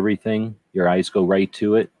border and everything, your eyes go right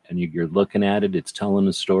to it, and you're looking at it. It's telling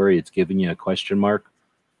a story. It's giving you a question mark.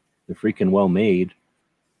 They're freaking well made.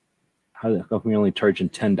 How come you're only charging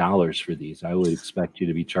 $10 for these? I would expect you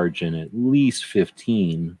to be charging at least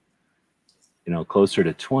 15, closer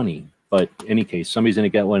to 20. But in any case, somebody's going to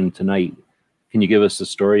get one tonight. Can you give us the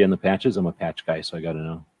story on the patches? I'm a patch guy, so I got to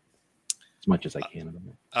know as much as I can.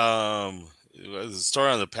 The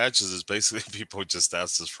story on the patches is basically people just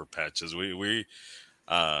asked us for patches. We're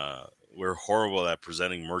horrible at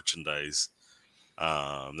presenting merchandise.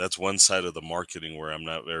 That's one side of the marketing where I'm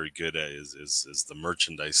not very good at is the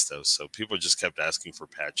merchandise stuff. So people just kept asking for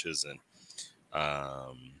patches, and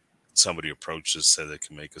somebody approached us, said they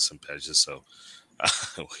can make us some patches. So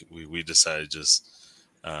we decided just,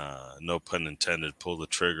 no pun intended, pull the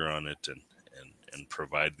trigger on it and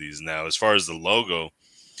provide these. Now, as far as the logo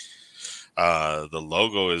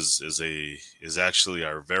is actually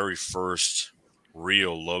our very first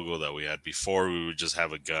real logo that we had. Before, we would just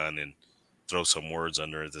have a gun and throw some words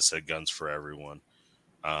under it that said Guns for Everyone.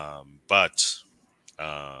 But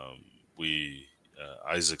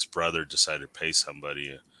Isaac's brother decided to pay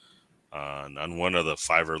somebody on one of the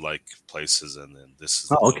Fiverr-like places, and then this is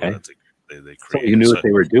the logo that they created. So you knew what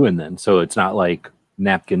they were doing then. So it's not like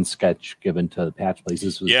napkin sketch given to the patch place.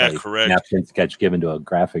 This was correct. Napkin sketch given to a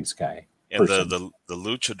graphics guy. And the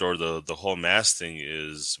luchador, the whole mask thing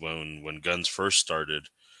is when Guns first started.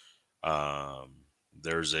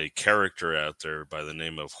 There's a character out there by the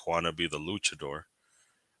name of Juanabe the Luchador,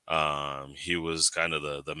 He was kind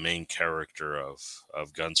of the main character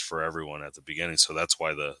of Guns for Everyone at the beginning, so that's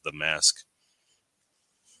why the mask.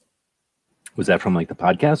 Was that from like the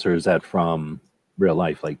podcast, or is that from real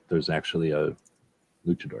life? Like, there's actually a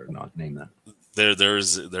luchador, not name that. There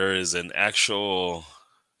is an actual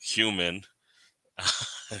human.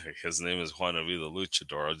 His name is Juan Avila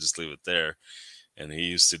Luchador. I'll just leave it there. And he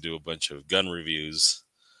used to do a bunch of gun reviews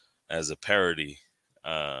as a parody.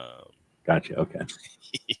 Gotcha. Okay.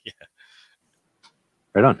 Yeah.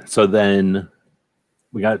 Right on. So then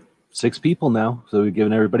we got 6 people now, so we've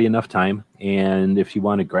given everybody enough time. And if you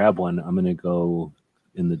want to grab one, I'm going to go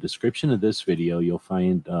in the description of this video. You'll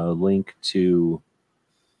find a link to.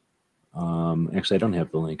 Actually, I don't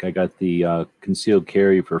have the link. I got the concealed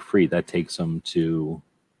carry for free. That takes them to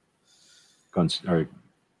Guns. Or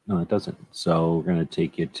no, it doesn't. So we're going to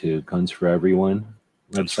take you to Guns for Everyone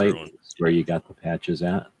website, where you got the patches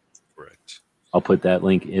at. Correct. I'll put that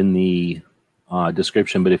link in the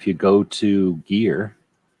description. But if you go to gear,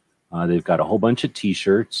 they've got a whole bunch of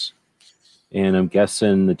T-shirts, and I'm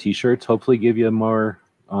guessing the T-shirts hopefully give you more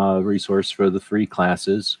resource for the free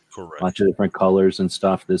classes. Correct. A bunch of different colors and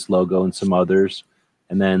stuff. This logo and some others,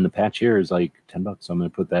 and then the patch here is like $10. So I'm going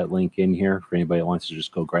to put that link in here for anybody that wants to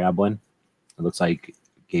just go grab one. It looks like it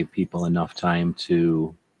gave people enough time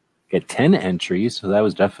to get 10 entries, so that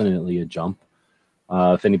was definitely a jump.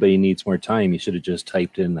 If anybody needs more time, you should have just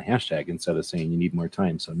typed in the hashtag instead of saying you need more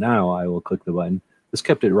time. So now I will click the button. This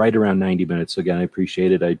kept it right around 90 minutes. So again, I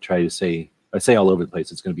appreciate it. I say all over the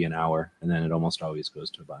place it's going to be an hour, and then it almost always goes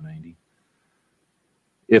to about 90.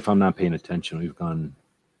 If I'm not paying attention, we've gone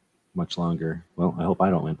much longer. Well, I hope I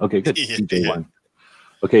don't win. Okay, good. Yeah. DJ won.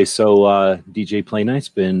 Okay, so DJ Play Nice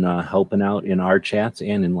been helping out in our chats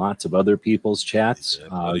and in lots of other people's chats,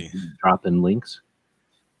 dropping links.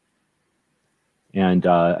 And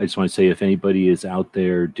I just want to say, if anybody is out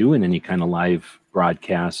there doing any kind of live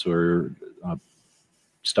broadcasts or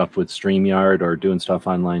stuff with StreamYard or doing stuff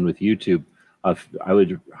online with YouTube, I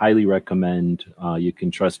would highly recommend you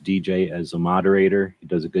can trust DJ as a moderator. He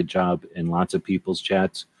does a good job in lots of people's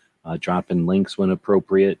chats, dropping links when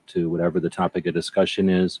appropriate to whatever the topic of discussion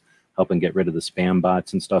is, helping get rid of the spam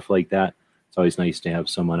bots and stuff like that. It's always nice to have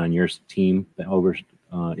someone on your team over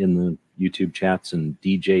in the YouTube chats, and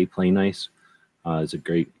DJ Play Nice is a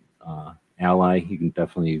great ally. You can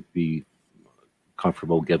definitely be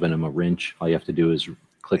comfortable giving him a wrench. All you have to do is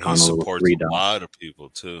click on the little 3 dots. A lot of people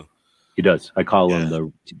too. He does. I call him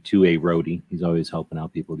the 2A roadie. He's always helping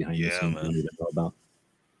out people behind the scenes. About.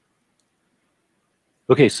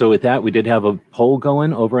 Okay, so with that, we did have a poll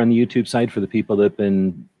going over on the YouTube side for the people that have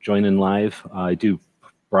been joining live. I do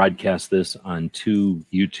broadcast this on 2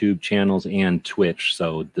 YouTube channels and Twitch,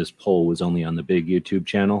 so this poll was only on the big YouTube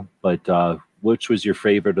channel. But which was your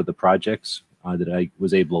favorite of the projects that I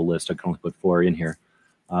was able to list? I can only put 4 in here.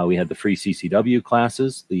 We had the free CCW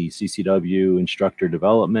classes, the CCW instructor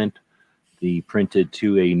development, the printed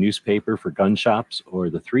 2A newspaper for gun shops, or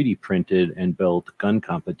the 3D printed and built gun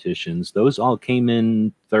competitions. Those all came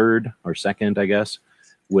in 3rd or 2nd, I guess,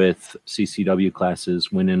 with CCW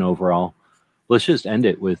classes winning overall. Let's just end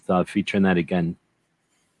it with featuring that again.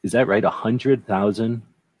 Is that right? 100,000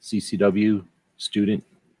 CCW student?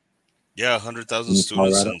 Yeah, 100,000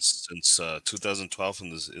 students since 2012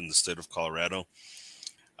 in the state of Colorado.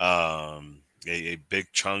 A big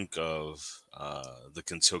chunk of the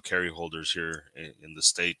concealed carry holders here in the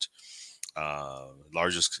state,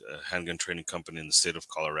 largest handgun training company in the state of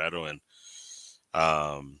Colorado, and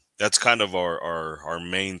that's kind of our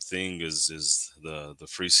main thing is the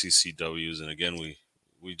free CCWs. And again,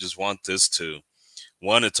 we just want this to,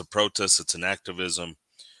 one, it's a protest, it's an activism,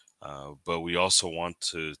 but we also want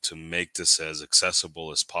to make this as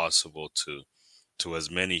accessible as possible to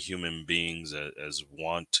as many human beings as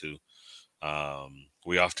want to.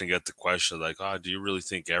 We often get the question like, do you really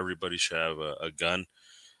think everybody should have a gun?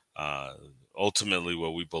 Ultimately,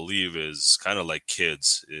 what we believe is kind of like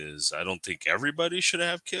kids, is I don't think everybody should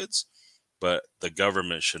have kids, but the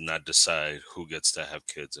government should not decide who gets to have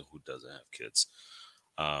kids and who doesn't have kids.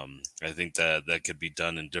 I think that could be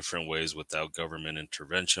done in different ways without government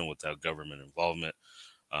intervention, without government involvement,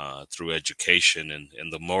 through education.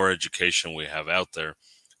 And the more education we have out there,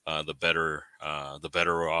 the better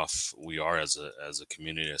off we are as a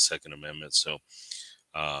community, as Second Amendment. So,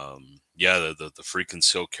 the free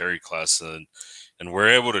concealed carry class, and we're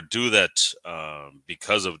able to do that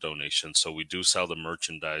because of donations. So we do sell the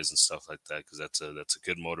merchandise and stuff like that, because that's a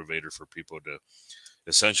good motivator for people to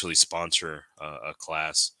essentially sponsor a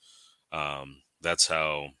class. That's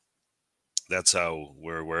how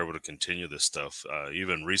we're able to continue this stuff.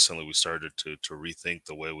 Even recently, we started to rethink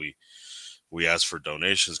the way we ask for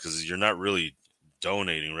donations, because you're not really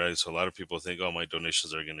donating, right? So a lot of people think, oh, my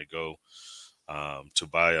donations are going to go to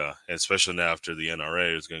buy especially now after the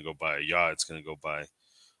NRA, it's going to go buy a yacht, it's going to go buy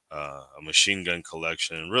a machine gun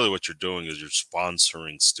collection. And really what you're doing is you're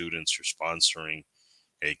sponsoring students, you're sponsoring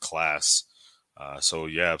a class. So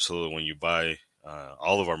yeah, absolutely. When you buy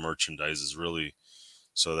all of our merchandise is really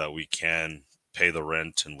so that we can pay the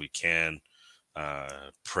rent, and we can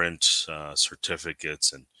print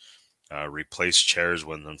certificates, and replace chairs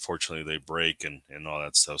when unfortunately they break, and all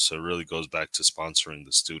that stuff. So it really goes back to sponsoring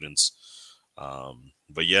the students.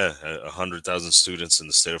 But yeah, 100,000 students in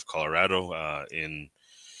the state of Colorado.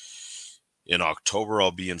 In October,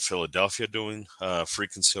 I'll be in Philadelphia doing a free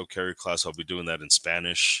concealed carry class. I'll be doing that in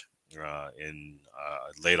Spanish. In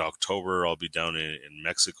late October, I'll be down in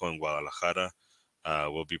Mexico, in Guadalajara.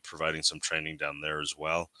 We'll be providing some training down there as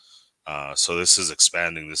well. So this is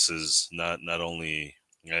expanding. This is not only,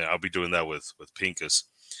 I'll be doing that with Pincus.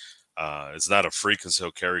 It's not a free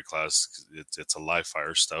concealed carry class. It's a live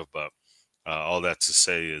fire stuff, but all that to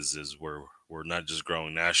say is we're not just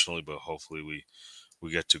growing nationally, but hopefully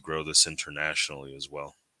we get to grow this internationally as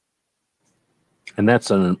well. And that's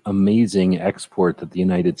an amazing export that the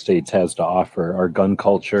United States has to offer. Our gun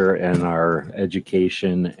culture and our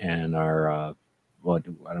education and our, what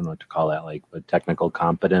I don't know what to call that, like, but technical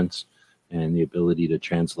competence and the ability to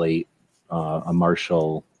translate a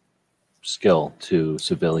martial skill to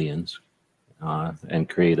civilians and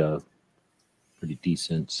create a pretty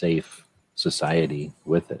decent, safe society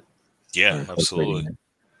with it. Yeah, absolutely.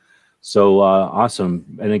 So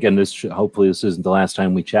awesome. And again, hopefully this isn't the last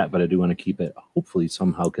time we chat, but I do want to keep it hopefully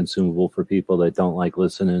somehow consumable for people that don't like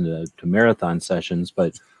listening to marathon sessions,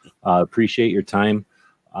 but appreciate your time.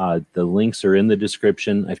 The links are in the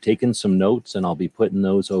description. I've taken some notes, and I'll be putting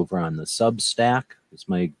those over on the Substack. It's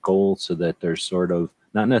my goal, so that there's sort of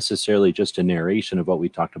not necessarily just a narration of what we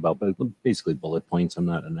talked about, but basically bullet points. I'm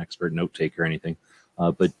not an expert note taker or anything,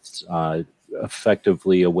 but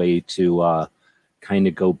effectively a way to kind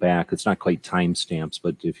of go back. It's not quite timestamps,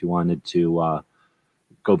 but if you wanted to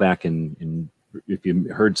go back and if you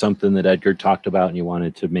heard something that Edgar talked about and you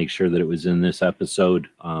wanted to make sure that it was in this episode,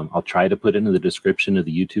 I'll try to put it in the description of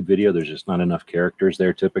the YouTube video. There's just not enough characters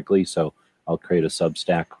there typically, so I'll create a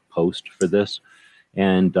Substack post for this.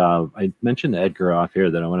 And I mentioned to Edgar off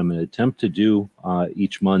here that what I'm going to attempt to do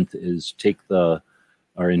each month is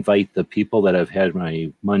invite the people that I've had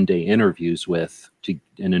my Monday interviews with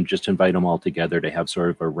and then just invite them all together to have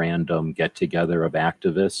sort of a random get together of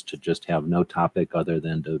activists to just have no topic other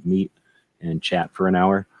than to meet and chat for an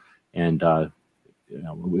hour. And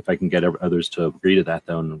if I can get others to agree to that,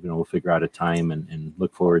 then we'll figure out a time and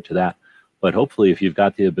look forward to that. But hopefully, if you've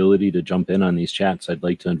got the ability to jump in on these chats, I'd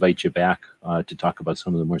like to invite you back to talk about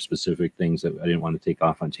some of the more specific things that I didn't want to take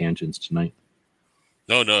off on tangents tonight.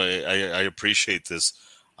 No, I appreciate this.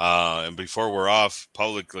 And before we're off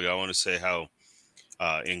publicly, I want to say how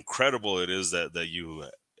incredible it is that you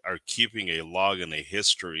are keeping a log and a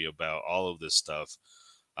history about all of this stuff.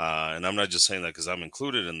 And I'm not just saying that because I'm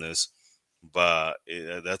included in this, but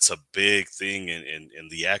that's a big thing in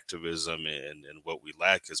the activism, and what we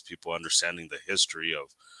lack is people understanding the history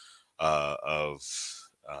of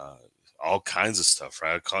all kinds of stuff,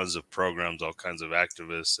 right? All kinds of programs, all kinds of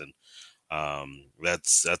activists, and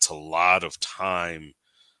that's a lot of time,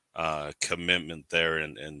 commitment there,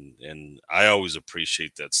 and I always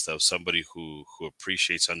appreciate that stuff. Somebody who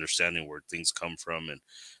appreciates understanding where things come from and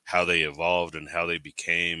how they evolved and how they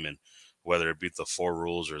became, and whether it be the 4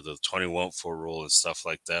 rules or the 21-4 rule and stuff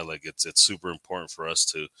like that. Like it's super important for us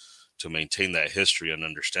to maintain that history and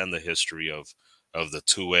understand the history of the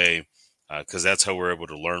 2A, because that's how we're able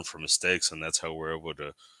to learn from mistakes, and that's how we're able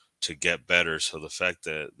to get better. So the fact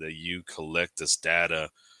that you collect this data,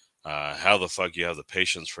 how the fuck you have the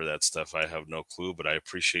patience for that stuff, I have no clue, but I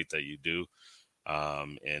appreciate that you do,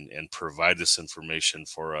 and provide this information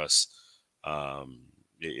for us.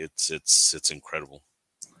 It's incredible.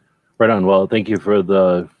 Right on. Well, thank you for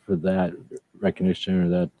that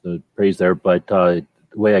recognition or the praise there. But the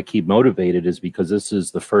way I keep motivated is because this is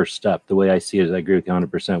the first step. The way I see it is I agree with you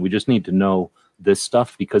 100%. We just need to know this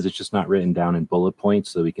stuff because it's just not written down in bullet points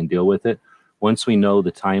so we can deal with it. Once we know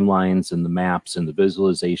the timelines and the maps and the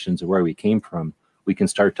visualizations of where we came from, we can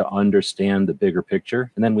start to understand the bigger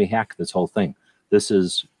picture, and then we hack this whole thing. This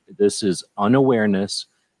is unawareness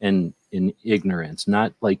and in ignorance.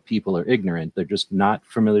 Not like people are ignorant. They're just not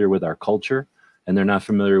familiar with our culture, and they're not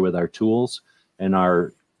familiar with our tools and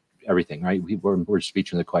our everything, right? We're speaking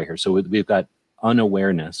to the choir here. So we've got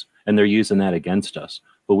unawareness, and they're using that against us.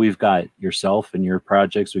 But we've got yourself and your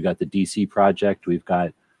projects. We've got the DC project. We've got,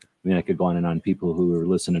 I mean, I could go on and on. People who are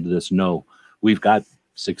listening to this know we've got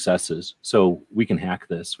successes. So we can hack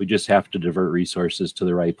this. We just have to divert resources to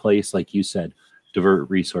the right place. Like you said, divert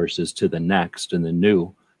resources to the next and the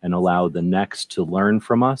new, and allow the next to learn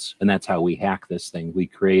from us. And that's how we hack this thing. We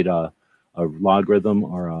create a logarithm,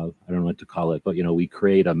 or I don't know what to call it, but we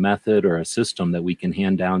create a method or a system that we can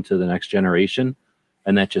hand down to the next generation.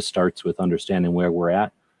 And that just starts with understanding where we're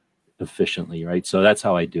at efficiently, right? So that's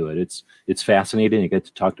how I do it. It's fascinating. I get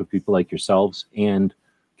to talk to people like yourselves and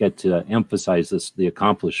get to emphasize the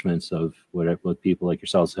accomplishments of what people like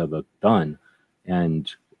yourselves have done.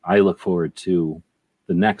 And I look forward to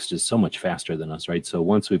the next is so much faster than us, right? So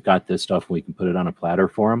once we've got this stuff, we can put it on a platter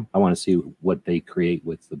for them. I want to see what they create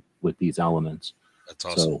with these elements. That's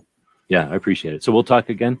awesome. So yeah, I appreciate it. So we'll talk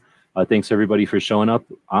again. Thanks everybody for showing up.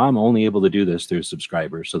 I'm only able to do this through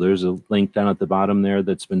subscribers. So there's a link down at the bottom there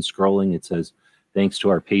that's been scrolling. It says, thanks to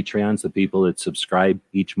our Patreons, the people that subscribe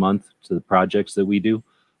each month to the projects that we do.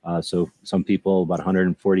 So some people, about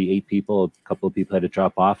 148 people, a couple of people had to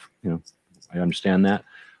drop off. I understand that.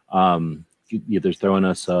 Either throwing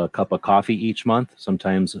us a cup of coffee each month,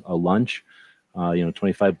 sometimes a lunch,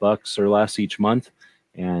 $25 or less each month.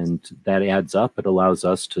 And that adds up. It allows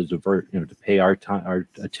us to divert, to pay our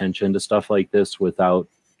attention to stuff like this without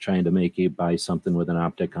trying to make you buy something with an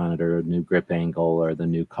optic on it, or a new grip angle, or the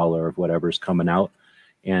new color of whatever's coming out.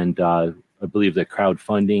 And I believe that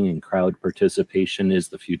crowdfunding and crowd participation is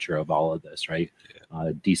the future of all of this, right?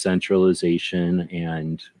 Yeah. Decentralization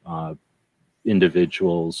and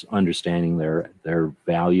individuals understanding their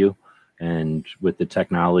value, and with the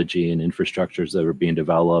technology and infrastructures that are being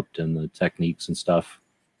developed and the techniques and stuff,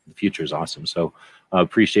 the future is awesome. So I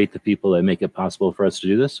appreciate the people that make it possible for us to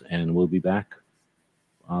do this, and we'll be back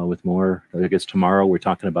with more. I guess tomorrow we're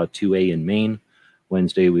talking about 2A in Maine.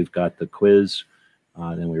 Wednesday we've got the quiz.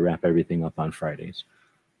 Then we wrap everything up on Fridays.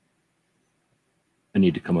 I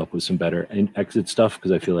need to come up with some better exit stuff,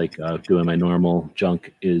 because I feel like doing my normal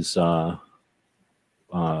junk is a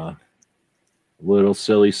little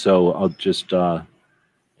silly. So I'll just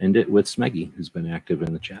end it with Smeggy, who's been active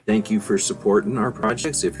in the chat. Thank you for supporting our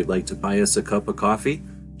projects. If you'd like to buy us a cup of coffee,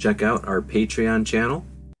 check out our Patreon channel.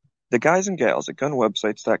 The guys and gals at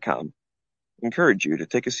gunwebsites.com encourage you to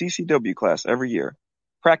take a CCW class every year,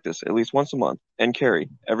 practice at least once a month, and carry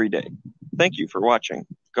every day. Thank you for watching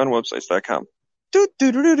gunwebsites.com. Do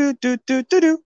do do do do do do do.